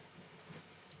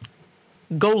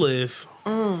 go live.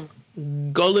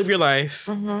 Go live your life.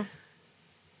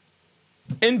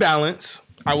 In balance,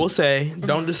 I will say,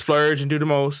 don't just splurge and do the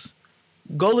most.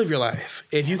 Go live your life.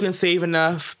 If you can save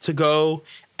enough to go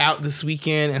out this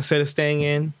weekend instead of staying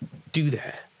in, do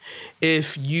that.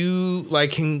 If you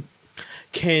like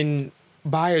can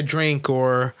buy a drink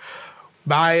or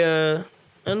buy a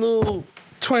little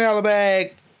 $20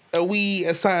 bag, a weed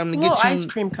or something to get you ice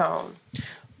cream cone.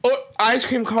 Or ice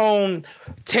cream cone,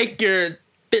 take your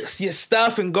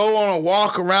stuff and go on a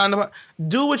walk around.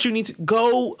 Do what you need to.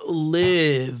 Go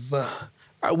live.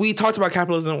 We talked about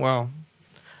capitalism. Well,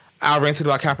 I ranted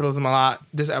about capitalism a lot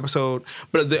this episode,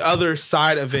 but the other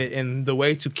side of it and the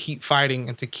way to keep fighting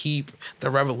and to keep the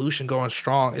revolution going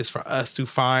strong is for us to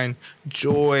find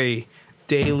joy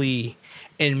daily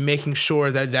in making sure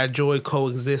that that joy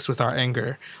coexists with our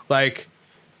anger. Like,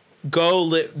 go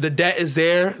live. The debt is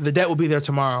there. The debt will be there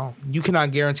tomorrow. You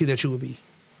cannot guarantee that you will be.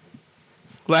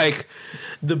 Like,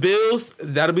 the bills,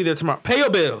 that'll be there tomorrow. Pay your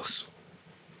bills.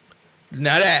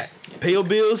 Now that. Pay your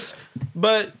bills,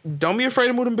 but don't be afraid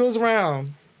to move them bills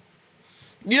around.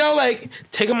 You know, like,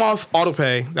 take them off auto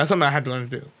pay. That's something I had to learn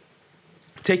to do.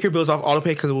 Take your bills off auto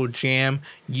pay because it will jam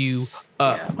you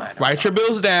up. Yeah, write your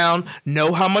bills down.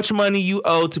 Know how much money you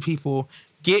owe to people.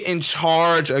 Get in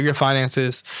charge of your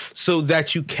finances so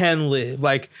that you can live.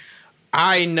 Like,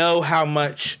 I know how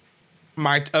much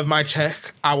of my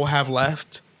check I will have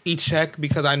left each check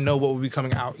because I know what will be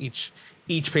coming out each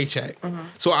paycheck.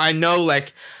 So I know,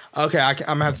 like, okay, I'm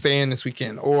gonna have to stay in this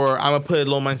weekend, or I'm gonna put a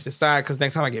little money to the side because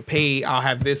next time I get paid, I'll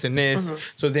have this and this,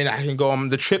 so then I can go on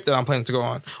the trip that I'm planning to go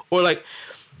on. Or like,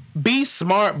 be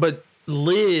smart, but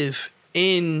live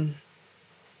in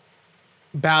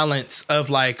balance of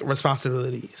like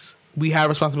responsibilities. We have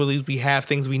responsibilities. We have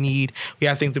things we need. We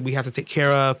have things that we have to take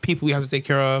care of. People we have to take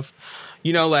care of.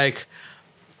 You know, like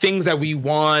things that we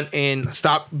want, and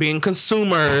stop being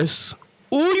consumers.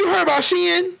 Ooh, you heard about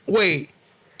Shein? Wait.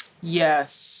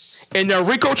 Yes. And the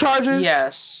RICO charges?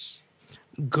 Yes.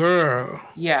 Girl.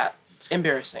 Yeah.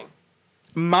 Embarrassing.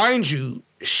 Mind you,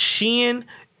 Shein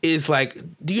is like,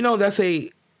 do you know that's a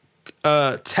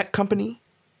tech company?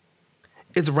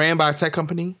 It's ran by a tech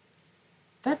company.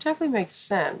 That definitely makes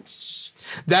sense.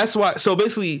 That's why. So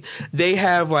basically, they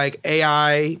have like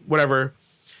AI, whatever,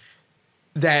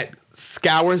 that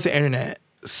scours the internet.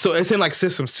 So it's in like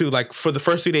systems too. Like for the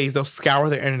first 2 days, they'll scour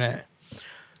the internet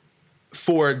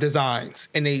for designs,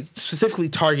 and they specifically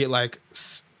target like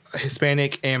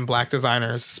Hispanic and Black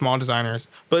designers, small designers,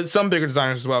 but some bigger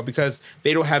designers as well, because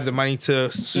they don't have the money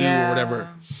to sue or whatever.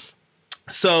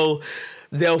 So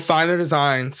they'll find their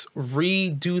designs,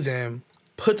 redo them,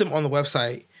 put them on the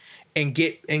website, and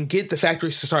get the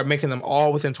factories to start making them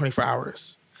all within 24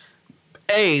 hours.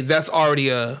 That's already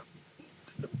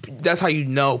that's how you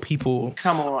know people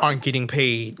aren't getting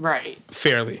paid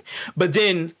fairly. But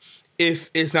then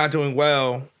if it's not doing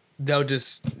well, they'll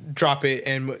just drop it,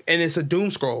 and it's a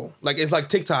doom scroll. Like, it's like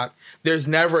TikTok. There's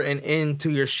never an end to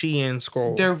your Shein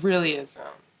scroll. There really isn't.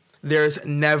 There's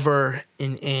never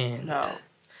an end. No.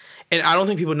 And I don't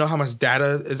think people know how much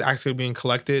data is actually being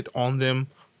collected on them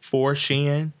for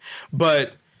Shein.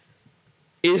 But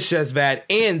it's just bad.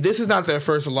 And this is not their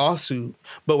first lawsuit.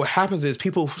 But what happens is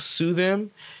people sue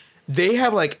them. They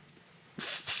have like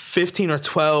 15 or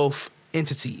 12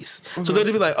 entities. Mm-hmm. So they'll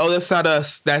just be like, oh, that's not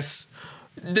us.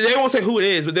 They won't say who it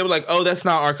is, but they were like, oh, that's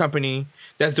not our company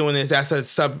that's doing this. That's a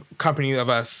sub company of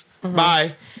us. Mm-hmm.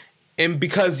 Bye. And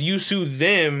because you sue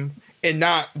them and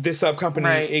not this sub company,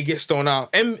 it gets thrown out.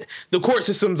 And the court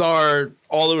systems are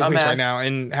all over the place right now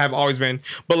and have always been.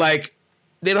 But like,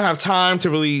 they don't have time to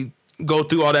really go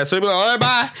through all that. So they'll be like, all right,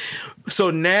 bye. So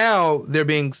now they're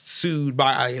being sued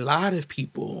by a lot of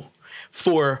people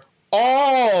for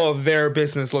all their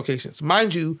business locations.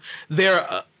 Mind you, they're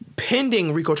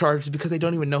pending RICO charges because they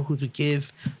don't even know who to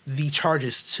give the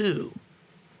charges to.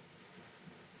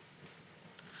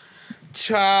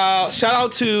 Shout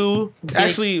out to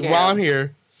while I'm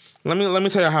here, let me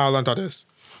tell you how I learned all this.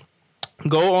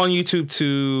 Go on YouTube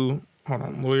to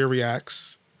Lawyer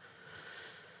Reacts.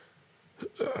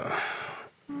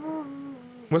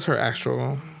 What's her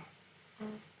actual?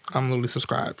 I'm literally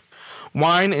subscribed.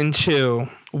 Wine and Chill.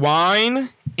 Wine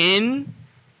in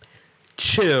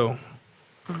Chill.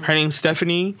 Her name's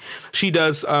Stephanie. She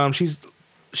does.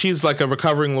 She's like a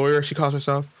recovering lawyer. She calls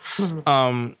herself.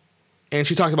 And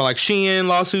she talks about like Shein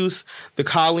lawsuits, the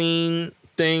Colleen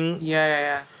thing.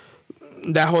 Yeah.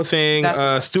 That whole thing.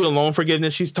 Student loan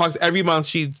forgiveness. She talks every month.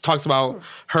 She talks about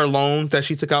her loans that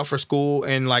she took out for school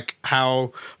and like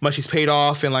how much she's paid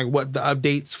off and like what the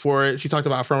updates for it. She talked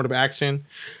about affirmative action.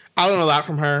 I learned a lot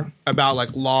from her about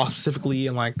like law specifically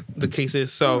and like the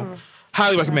cases. So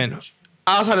highly recommend.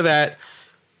 Outside of that,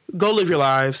 go live your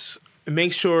lives.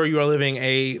 Make sure you are living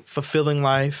a fulfilling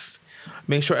life.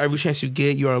 Make sure every chance you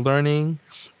get, you are learning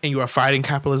and you are fighting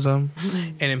capitalism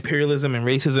and imperialism and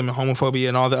racism and homophobia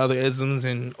and all the other isms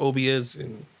and obias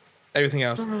and everything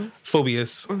else.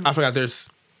 Phobias. I forgot there's...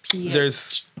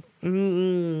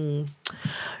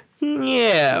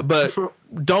 Yeah, but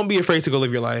don't be afraid to go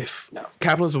live your life. No.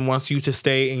 Capitalism wants you to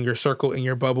stay in your circle, in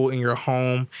your bubble, in your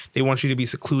home. They want you to be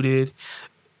secluded.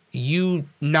 You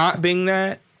not being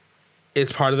that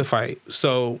is part of the fight.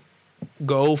 So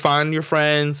go find your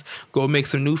friends. Go make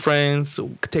some new friends.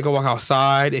 Take a walk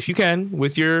outside if you can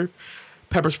with your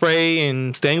pepper spray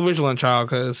and staying vigilant, child,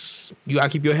 because you gotta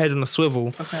keep your head on a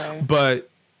swivel. Okay. But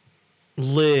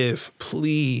live,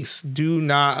 please. Do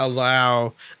not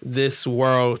allow this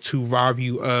world to rob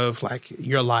you of like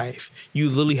your life. You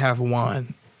literally have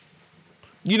one.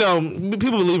 You know,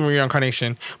 people believe in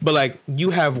reincarnation, but like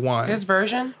you have one. This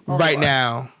version? Right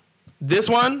now. This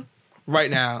one, right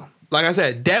now. Like I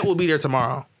said, debt will be there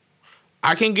tomorrow.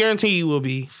 I can guarantee you will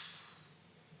be.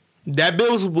 That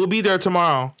bills will be there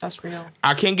tomorrow. That's real.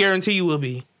 I can guarantee you will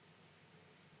be.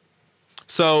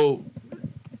 So,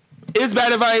 it's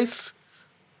bad advice.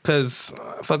 Because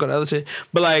fuck all the other shit.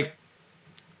 But like,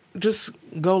 just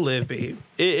go live, babe.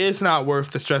 It's not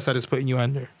worth the stress that it's putting you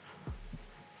under.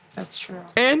 That's true.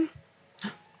 And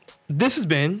this has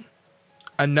been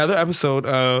another episode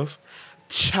of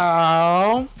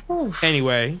Ciao. Oof.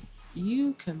 Anyway,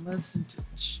 you can listen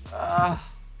to...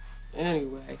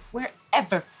 anyway,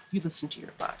 wherever you listen to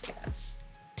your podcasts.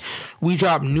 We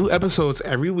drop new episodes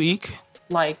every week.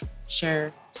 Like,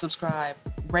 share, subscribe,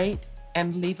 rate,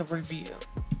 and leave a review.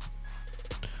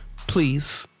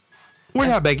 Please. We're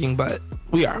not begging, but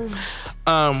we are.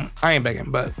 I ain't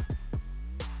begging, but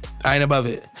I ain't above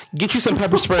it. Get you some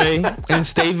pepper spray and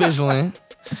stay vigilant.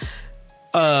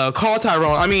 Call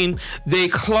Tyrone. I mean, they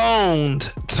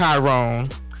cloned Tyrone.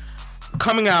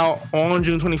 Coming out on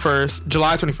July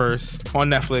 21st on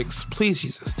Netflix. Please,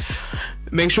 Jesus.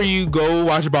 Make sure you go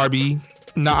watch Barbie,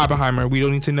 not Oppenheimer. We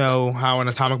don't need to know how an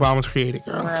atomic bomb was created,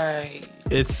 girl. Right.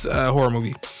 It's a horror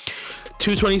movie.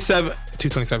 227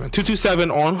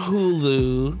 on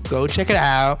Hulu. Go check it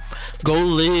out. Go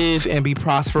live and be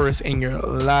prosperous in your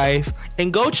life.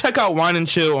 And go check out Wine and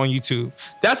Chill on YouTube.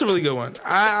 That's a really good one.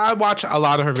 I watch a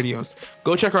lot of her videos.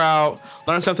 Go check her out.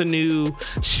 Learn something new.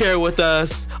 Share with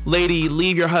us. Lady,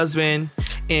 leave your husband.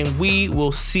 And we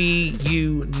will see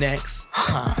you next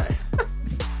time.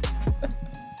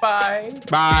 Bye.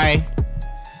 Bye.